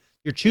compete.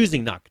 You're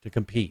choosing not to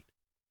compete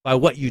by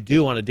what you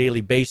do on a daily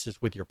basis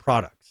with your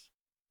products.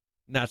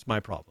 And that's my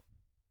problem.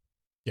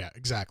 Yeah,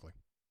 exactly.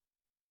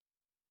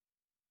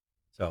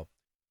 So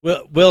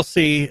we'll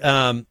see.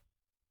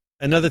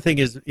 Another thing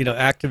is,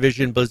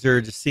 Activision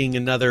Blizzard is seeing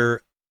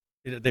another,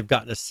 they've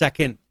gotten a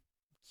second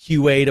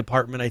QA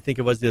department. I think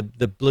it was the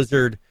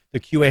Blizzard, the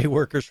QA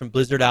workers from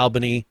Blizzard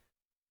Albany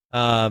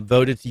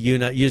voted to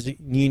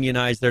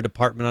unionize their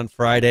department on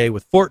Friday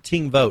with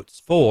 14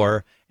 votes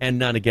for and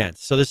none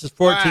against. So this is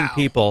 14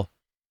 people.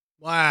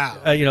 Wow.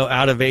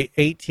 Out of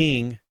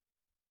 18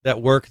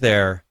 that work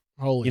there,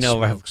 Holy have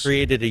smokes.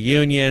 created a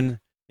union.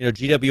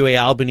 GWA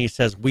Albany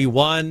says, we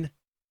won.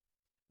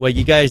 Well,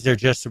 you guys are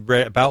just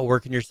about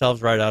working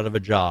yourselves right out of a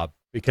job,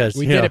 because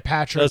we did it,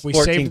 Patrick. We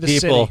saved the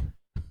city.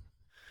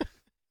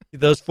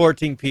 Those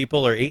 14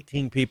 people or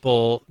 18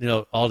 people,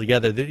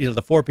 altogether,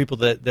 the 4 people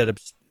that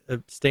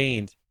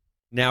abstained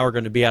now are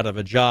going to be out of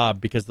a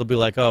job, because they'll be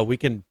like, oh, we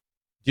can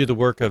do the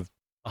work of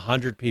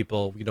 100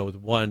 people, with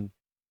one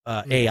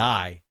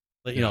AI.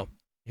 But,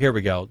 here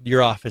we go.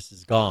 Your office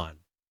is gone.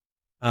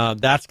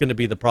 That's going to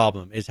be the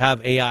problem, is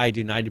have AI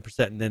do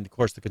 90%, and then, of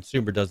course, the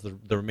consumer does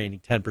the remaining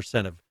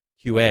 10% of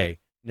QA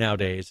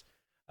nowadays.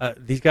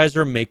 These guys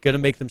are going to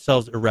make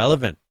themselves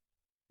irrelevant.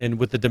 And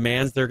with the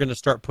demands they're going to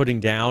start putting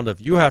down of,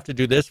 you have to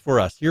do this for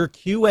us. You're a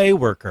QA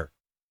worker.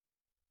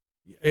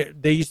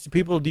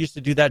 People used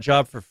to do that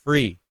job for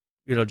free,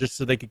 just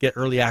so they could get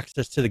early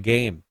access to the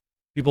game.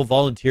 People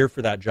volunteer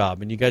for that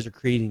job, and you guys are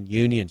creating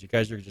unions. You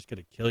guys are just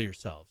going to kill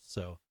yourselves.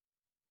 So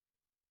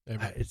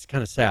it's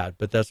kind of sad,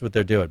 but that's what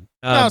they're doing.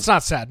 No, it's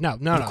not sad. No,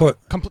 no.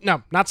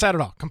 No, not sad at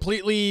all.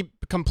 Completely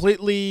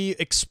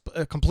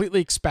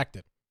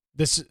expected.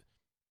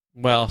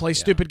 Play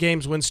stupid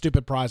games, win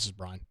stupid prizes,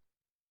 Brian.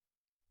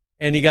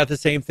 And you got the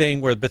same thing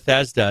where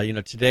Bethesda,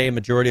 today a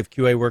majority of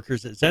QA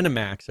workers at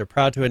ZeniMax are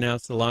proud to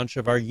announce the launch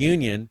of our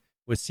union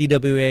with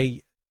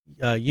CWA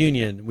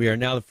Union. We are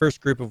now the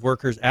first group of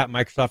workers at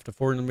Microsoft to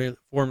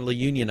formally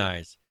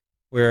unionize.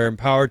 We're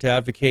empowered to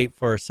advocate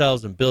for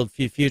ourselves and build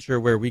a future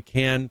where we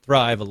can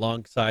thrive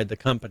alongside the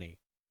company.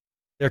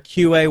 They're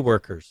QA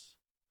workers.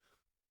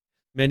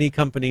 Many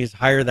companies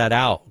hire that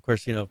out. Of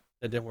course, that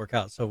didn't work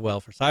out so well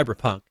for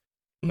Cyberpunk.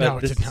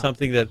 But this is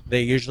something that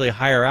they usually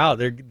hire out.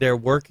 They're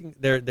working.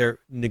 They're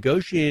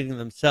negotiating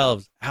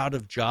themselves out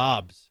of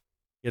jobs,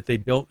 yet they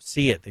don't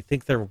see it. They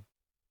think they're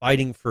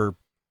fighting for,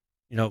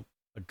 a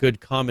good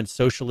common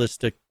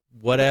socialistic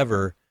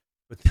whatever,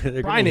 but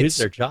they're going to lose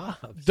their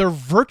jobs. They're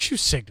virtue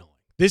signaling.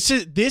 This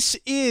is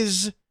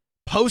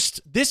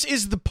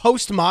the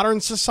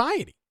postmodern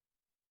society.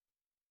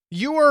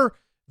 You are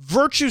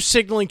virtue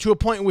signaling to a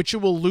point in which you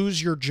will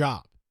lose your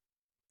job.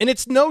 And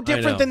it's no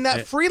different than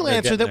that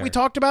freelancer that we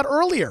talked about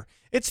earlier.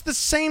 It's the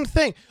same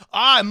thing.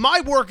 My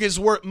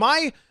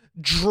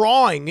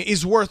drawing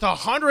is worth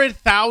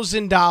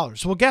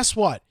 $100,000. Well, guess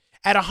what?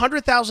 At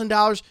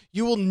 $100,000,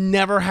 you will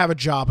never have a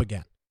job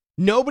again.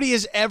 Nobody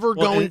is ever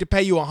going to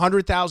pay you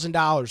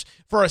 $100,000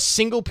 for a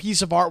single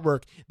piece of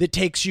artwork that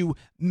takes you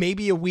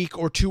maybe a week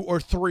or 2 or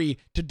 3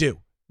 to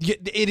do.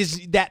 It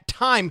is that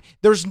time.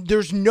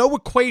 There's no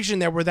equation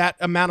there where that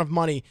amount of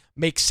money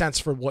makes sense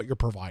for what you're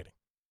providing.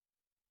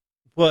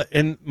 Well,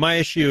 and my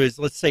issue is,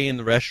 let's say in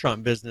the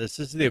restaurant business,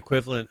 this is the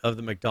equivalent of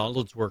the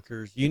McDonald's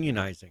workers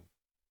unionizing.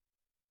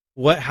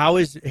 How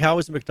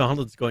is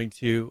McDonald's going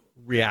to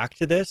react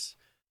to this?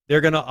 They're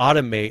going to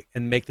automate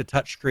and make the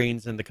touch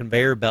screens and the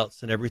conveyor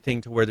belts and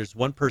everything to where there's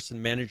one person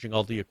managing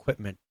all the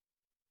equipment.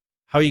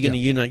 How are you going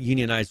to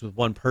unionize with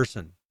one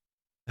person?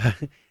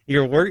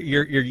 You're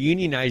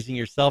unionizing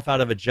yourself out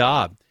of a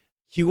job.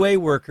 QA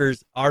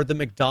workers are the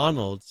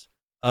McDonald's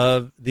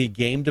of the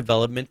game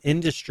development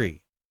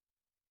industry.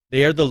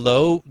 They are the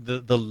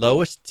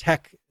lowest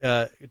tech,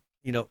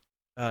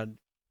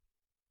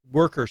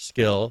 worker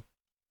skill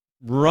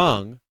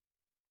rung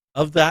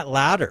of that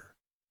ladder,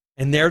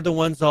 and they're the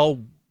ones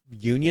all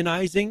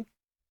unionizing.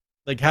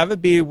 Like, have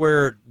it be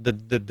where the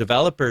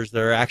developers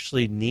that are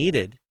actually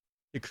needed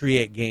to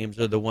create games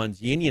are the ones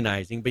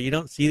unionizing, but you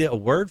don't see a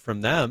word from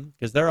them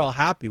because they're all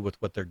happy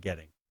with what they're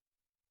getting.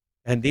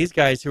 And these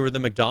guys who are the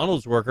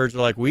McDonald's workers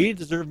are like, we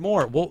deserve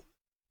more. Well,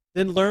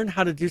 then learn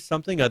how to do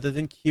something other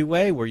than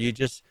QA, where you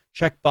just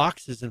check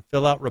boxes and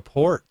fill out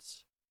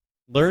reports.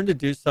 learn to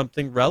do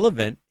something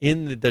relevant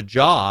in the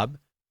job,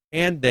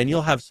 and then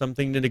you'll have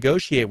something to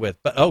negotiate with.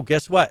 But, oh,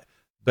 guess what?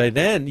 By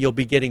then you'll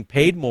be getting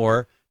paid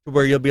more to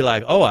where you'll be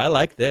like, oh, I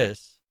like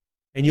this.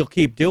 And you'll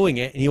keep doing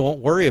it, and you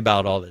won't worry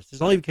about all this.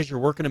 It's only because you're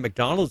working at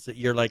McDonald's that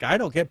you're like, I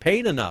don't get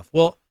paid enough.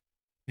 Well,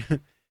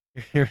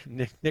 here,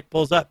 Nick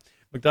pulls up.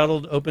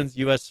 McDonald's opens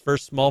U.S.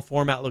 first small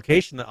format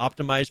location that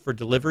optimized for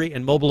delivery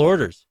and mobile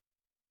orders.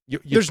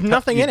 There's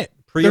nothing in it.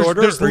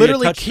 Pre-order, there's or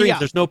literally touch screens.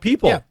 There's no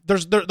people. Yeah,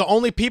 the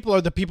only people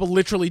are the people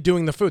literally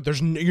doing the food.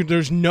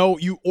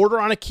 You order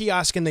on a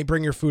kiosk and they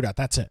bring your food out.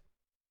 That's it.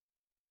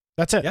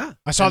 That's it. Yeah,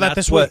 I saw that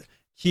this week.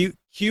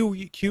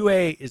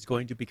 QA is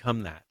going to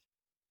become that.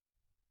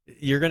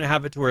 You're going to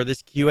have it to where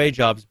this QA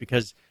jobs,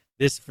 because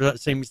this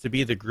seems to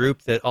be the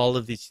group that all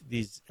of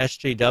these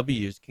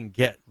SJWs can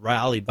get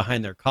rallied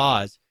behind their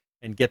cause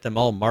and get them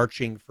all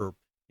marching for,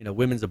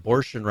 women's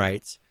abortion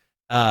rights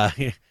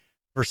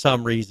for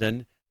some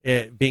reason,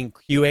 being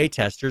QA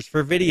testers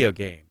for video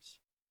games.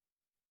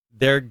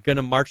 They're going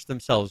to march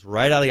themselves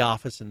right out of the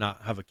office and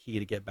not have a key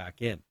to get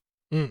back in.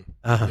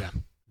 Yeah.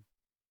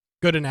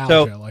 Good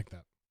analogy. I like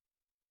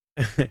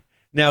that.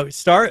 Now,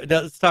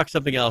 let's talk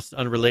something else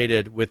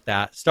unrelated with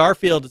that.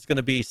 Starfield is going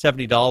to be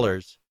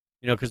 $70,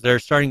 because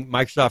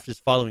Microsoft is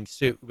following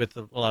suit with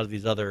a lot of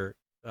these other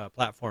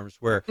platforms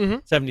where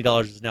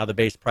 $70 is now the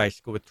base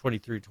price with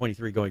 23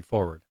 going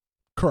forward.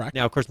 Correct.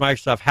 Now, of course,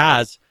 Microsoft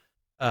has,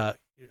 I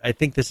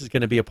think this is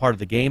going to be a part of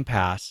the Game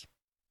Pass,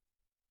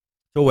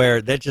 to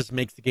where that just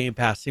makes the Game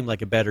Pass seem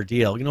like a better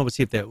deal. We'll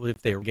see if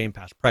they were Game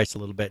Pass price a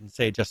little bit and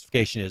say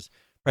justification is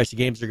price of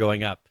games are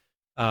going up.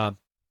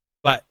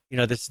 But,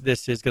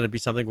 this is going to be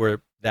something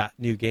where that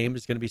new game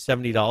is going to be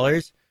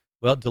 $70.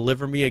 Well,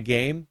 deliver me a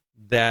game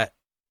that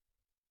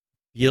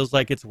feels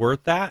like it's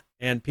worth that,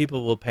 and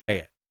people will pay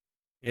it.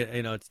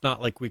 It's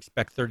not like we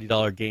expect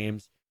 $30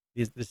 games.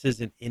 This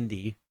isn't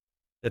indie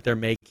that they're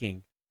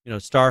making.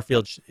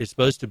 Starfield is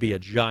supposed to be a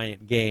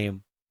giant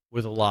game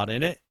with a lot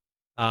in it,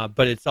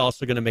 but it's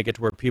also going to make it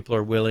to where people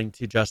are willing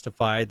to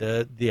justify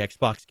the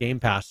Xbox Game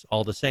Pass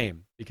all the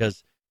same,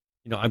 because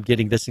I'm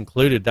getting this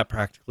included. That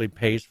practically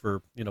pays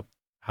for,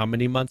 how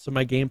many months of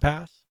my Game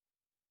Pass?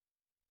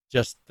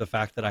 Just the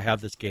fact that I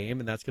have this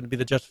game, and that's going to be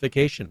the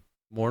justification.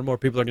 More and more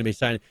people are going to be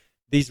signing.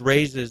 These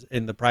raises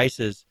in the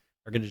prices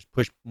are going to just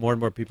push more and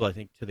more people, I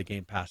think, to the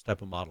Game Pass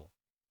type of model.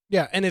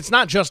 Yeah, and it's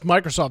not just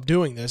Microsoft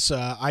doing this.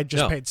 I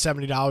just paid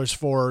 $70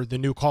 for the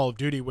new Call of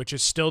Duty, which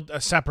is still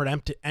a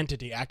separate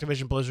entity.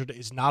 Activision Blizzard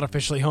is not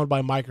officially owned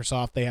by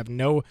Microsoft. They have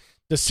no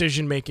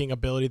decision-making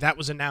ability. That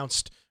was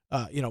announced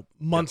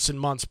months and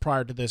months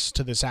prior to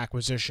this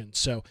acquisition.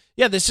 So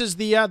yeah, this is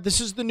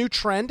the new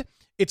trend.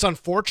 It's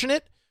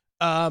unfortunate.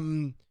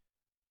 I'm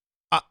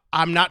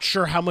not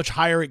sure how much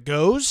higher it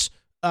goes.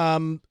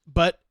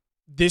 But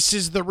this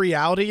is the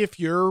reality if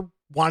you're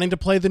wanting to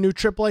play the new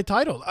AAA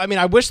title. I mean,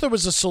 I wish there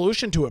was a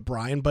solution to it,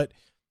 Brian, but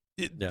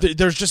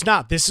there's just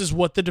not. This is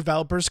what the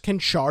developers can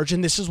charge,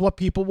 and this is what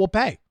people will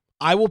pay.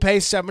 I will pay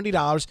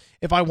 $70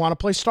 if I want to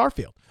play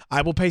Starfield.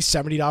 I will pay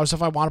 $70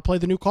 if I want to play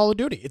the new Call of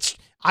Duty.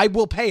 I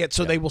will pay it,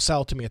 so they will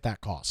sell it to me at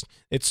that cost.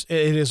 It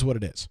is what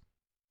it is.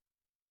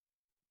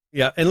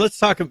 Yeah, and let's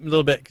talk a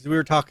little bit, because we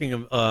were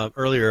talking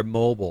earlier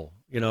mobile,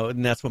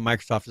 and that's what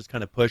Microsoft is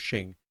kind of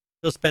pushing.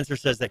 Phil Spencer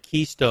says that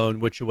Keystone,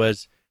 which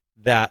was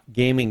that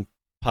gaming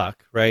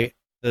puck, right,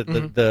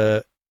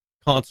 the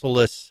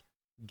console-less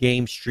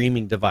game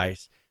streaming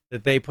device,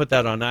 that they put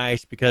that on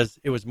ice because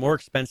it was more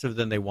expensive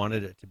than they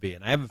wanted it to be.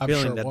 And I have a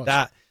feeling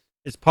that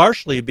is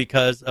partially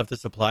because of the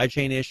supply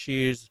chain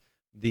issues,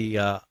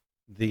 the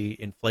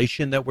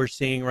inflation that we're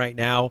seeing right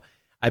now.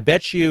 I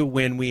bet you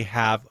when we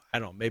have, I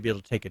don't know, maybe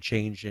it'll take a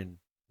change in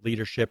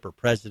leadership or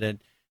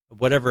president,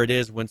 whatever it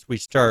is, once we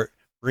start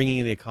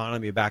bringing the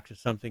economy back to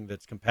something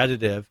that's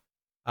competitive,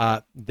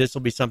 this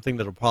will be something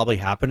that will probably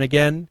happen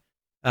again.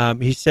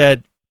 He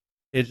said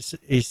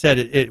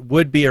it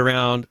would be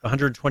around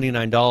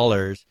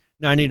 $129.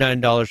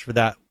 $99 for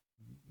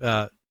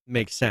that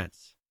makes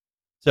sense.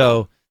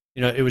 So,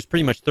 it was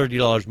pretty much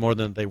 $30 more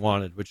than they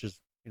wanted, which is,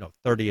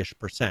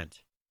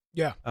 30-ish%.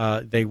 Yeah.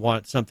 They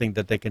want something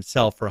that they can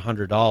sell for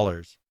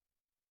 $100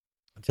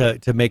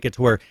 to make it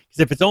to where, because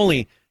if it's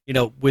only,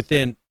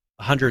 within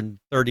 $130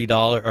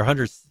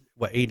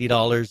 or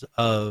 $80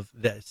 of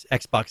the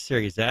Xbox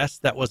Series S,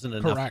 that wasn't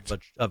enough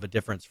of a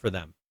difference for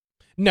them.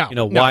 No.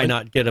 Why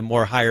not get a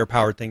more higher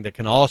powered thing that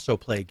can also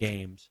play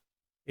games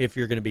if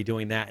you're going to be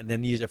doing that, and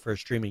then use it for a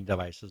streaming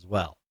device as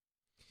well?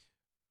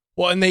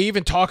 Well, and they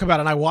even talk about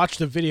it, and I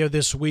watched a video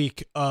this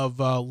week of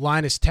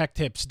Linus Tech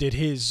Tips did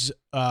his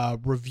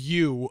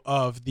review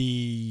of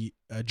the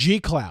G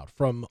Cloud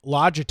from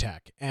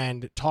Logitech,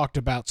 and talked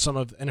about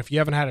and if you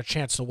haven't had a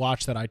chance to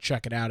watch that, I'd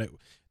check it out.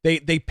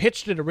 They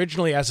pitched it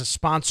originally as a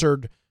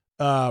sponsored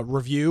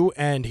review,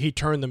 and he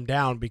turned them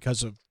down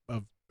because of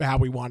how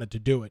we wanted to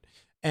do it.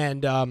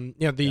 And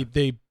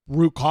the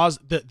root cause,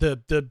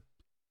 it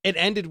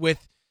ended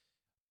with,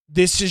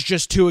 this is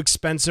just too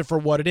expensive for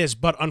what it is.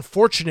 But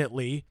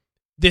unfortunately,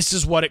 this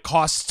is what it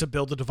costs to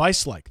build a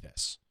device like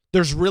this.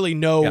 There's really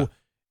no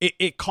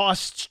it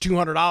costs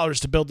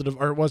 $200 to build it,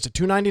 or was it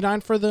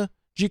 $299 for the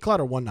G Cloud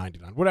or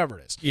 $199, whatever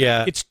it is.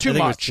 Yeah, it's too I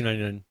think much. It was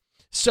 $299.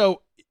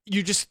 So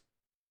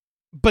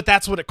but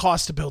that's what it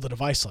costs to build a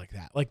device like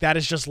that. Like that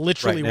is just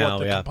literally Right now,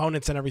 what the yeah.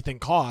 components and everything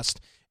cost.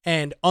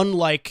 And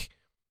unlike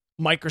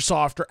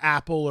Microsoft or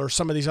Apple or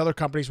some of these other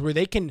companies where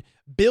they can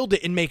build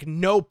it and make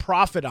no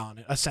profit on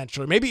it,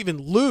 essentially, maybe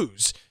even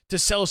lose to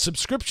sell a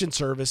subscription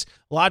service,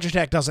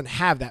 Logitech doesn't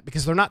have that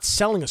because they're not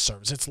selling a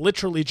service. It's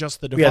literally just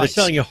the device. Yeah, they're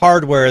selling you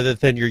hardware that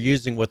then you're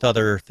using with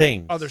other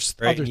things. Other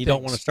and you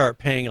don't want to start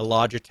paying a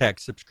Logitech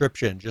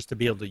subscription just to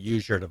be able to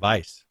use your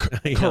device.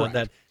 Correct.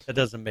 That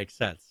doesn't make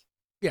sense.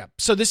 Yeah,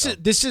 so this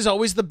is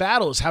always the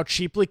battle: is how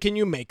cheaply can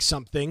you make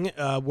something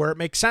where it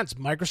makes sense.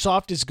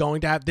 Microsoft is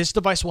going to have this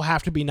device will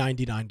have to be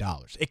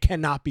 $99. It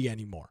cannot be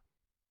any more.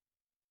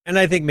 And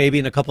I think maybe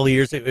in a couple of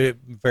years it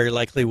very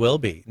likely will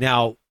be.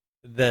 Now,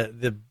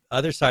 the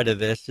other side of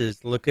this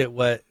is look at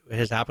what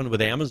has happened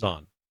with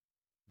Amazon.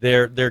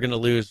 They're going to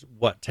lose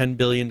 $10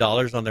 billion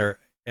on their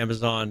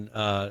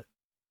Amazon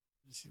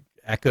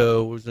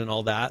Echoes and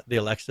all that. The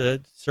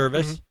Alexa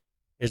service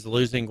is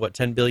losing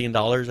 $10 billion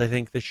I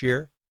think this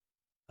year.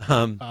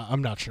 I'm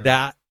not sure.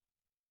 I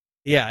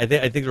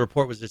think the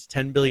report was just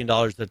 $10 billion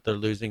that they're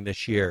losing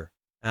this year,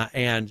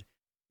 and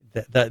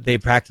that they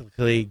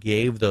practically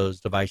gave those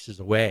devices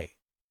away.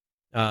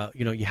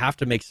 You have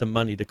to make some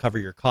money to cover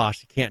your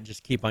costs. You can't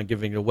just keep on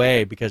giving it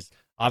away because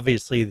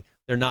obviously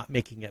they're not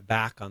making it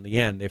back on the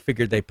end. They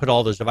figured they put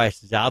all those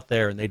devices out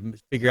there and they'd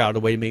figure out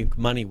a way to make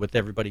money with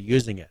everybody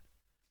using it.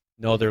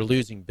 No, they're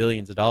losing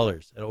billions of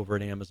dollars over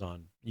at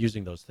Amazon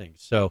using those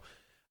things. So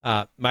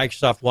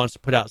Microsoft wants to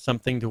put out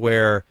something to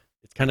where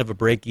it's kind of a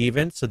break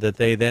even so that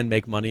they then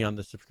make money on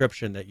the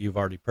subscription that you've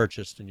already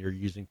purchased and you're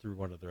using through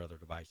one of their other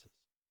devices.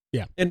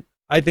 Yeah. And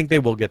I think they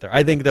will get there.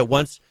 I think that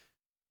once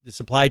the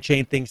supply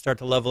chain things start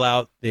to level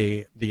out,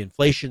 the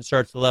inflation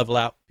starts to level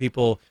out,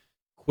 people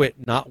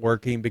quit not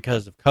working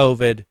because of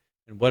COVID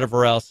and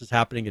whatever else is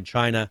happening in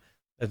China,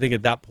 I think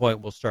at that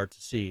point we'll start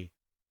to see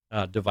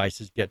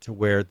devices get to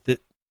where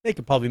they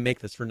could probably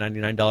make this for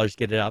 $99,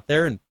 get it out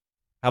there and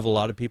have a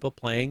lot of people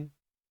playing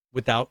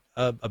without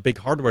a big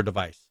hardware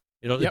device.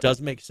 It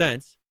does make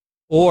sense.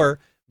 Or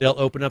they'll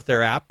open up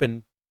their app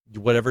and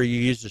whatever you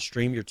use to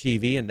stream your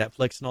TV and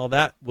Netflix and all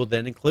that will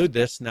then include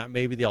this, and that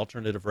may be the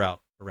alternative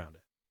route around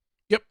it.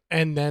 Yep,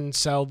 and then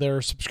sell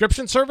their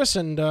subscription service,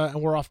 and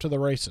we're off to the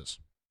races.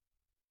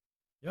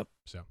 Yep.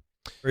 So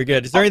very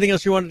good. Is there anything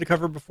else you wanted to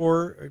cover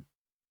before?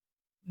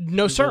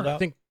 No, sir. I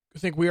think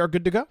we are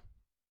good to go.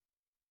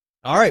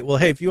 All right. Well,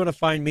 hey, if you want to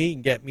find me, you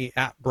can get me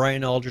at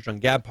Brian Aldridge on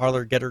Gab,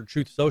 Parler, Getter,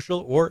 Truth Social,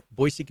 or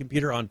Boise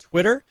Computer on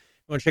Twitter.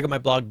 You want to check out my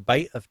blog,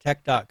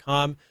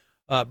 biteoftech.com.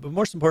 But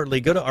most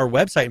importantly, go to our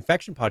website,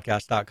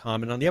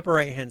 infectionpodcast.com. And on the upper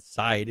right-hand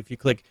side, if you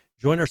click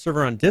Join Our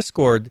Server on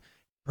Discord,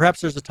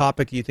 perhaps there's a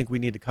topic you think we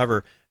need to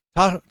cover.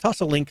 Toss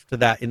a link to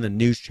that in the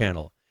news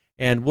channel.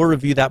 And we'll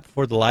review that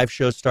before the live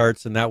show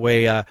starts. And that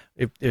way,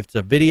 if it's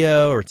a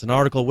video or it's an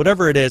article,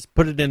 whatever it is,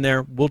 put it in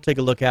there. We'll take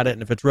a look at it.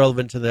 And if it's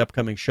relevant to the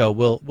upcoming show,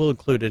 we'll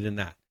include it in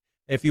that.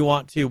 If you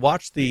want to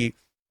watch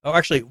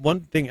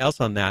one thing else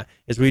on that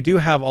is we do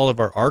have all of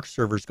our ARC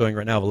servers going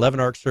right now. 11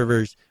 ARC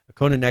servers, a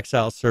Conan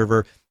Exile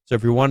server. So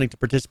if you're wanting to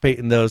participate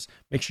in those,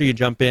 make sure you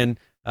jump in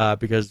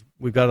because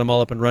we've got them all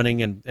up and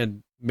running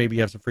and maybe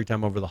you have some free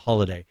time over the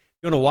holiday.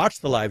 If you want to watch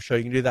the live show,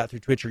 you can do that through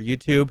Twitch or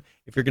YouTube.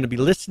 If you're going to be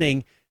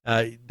listening,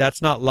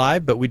 that's not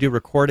live, but we do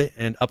record it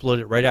and upload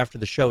it right after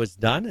the show is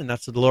done, and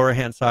that's the lower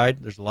hand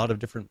side. There's a lot of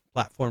different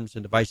platforms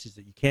and devices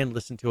that you can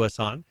listen to us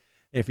on.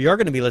 And if you are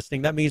going to be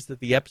listening, that means that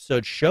the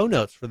episode show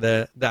notes for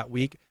that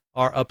week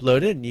are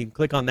uploaded, and you can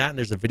click on that, and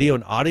there's a video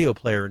and audio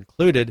player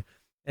included,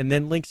 and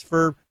then links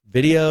for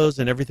videos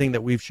and everything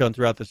that we've shown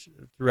throughout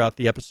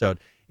the episode.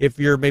 If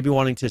you're maybe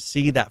wanting to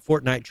see that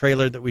Fortnite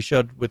trailer that we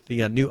showed with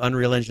the new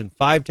Unreal Engine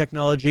 5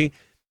 technology,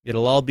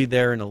 it'll all be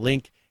there in a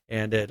link,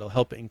 and it'll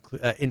help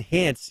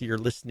enhance your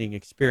listening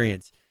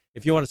experience.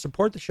 If you want to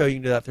support the show, you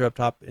can do that through up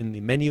top in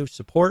the menu,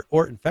 support,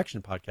 or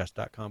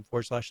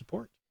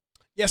infectionpodcast.com/support.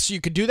 Yes,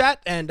 you could do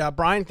that. And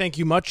Brian, thank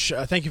you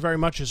very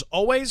much as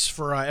always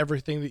for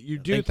everything that you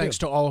do. Thanks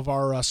to all of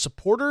our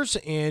supporters,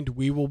 and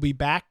we will be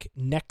back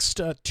next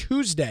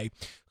Tuesday.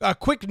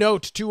 Quick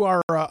note to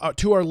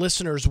our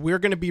listeners: we're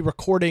going to be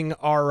recording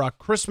our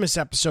Christmas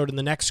episode in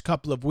the next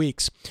couple of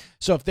weeks.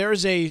 So if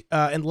there's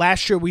and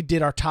last year we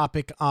did our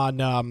topic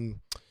on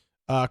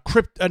not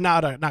crypto,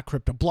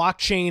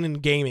 blockchain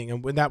and gaming,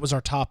 and that was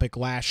our topic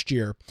last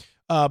year.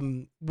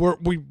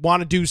 We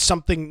want to do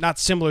something not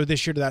similar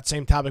this year to that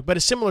same topic, but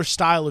a similar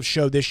style of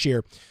show this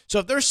year. So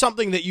if there's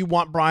something that you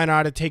want Brian and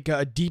I to take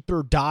a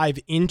deeper dive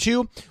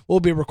into,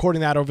 we'll be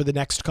recording that over the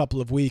next couple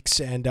of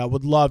weeks, and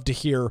would love to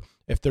hear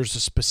if there's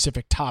a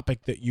specific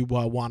topic that you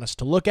want us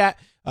to look at.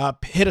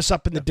 Hit us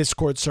up in the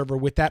Discord server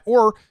with that,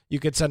 or you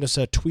could send us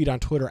a tweet on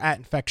Twitter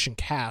at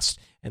InfectionCast,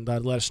 and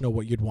let us know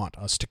what you'd want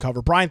us to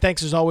cover. Brian,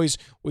 thanks as always.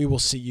 We will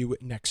see you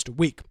next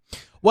week.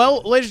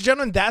 Well, ladies and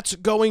gentlemen, that's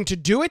going to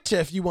do it.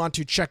 If you want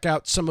to check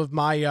out some of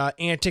my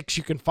antics,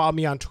 you can follow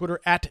me on Twitter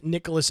at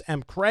Nicholas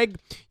M. Craig.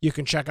 You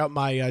can check out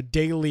my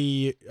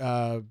daily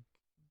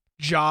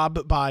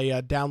job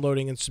by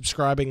downloading and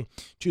subscribing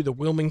to the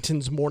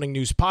Wilmington's Morning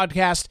News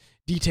podcast.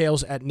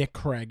 Details at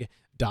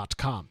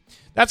nickcraig.com.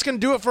 That's going to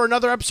do it for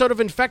another episode of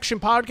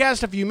Infection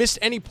Podcast. If you missed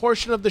any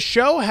portion of the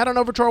show, head on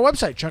over to our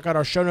website. Check out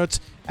our show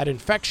notes at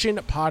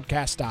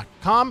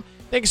infectionpodcast.com.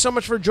 Thank you so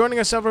much for joining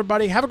us,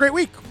 everybody. Have a great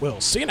week.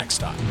 We'll see you next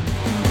time.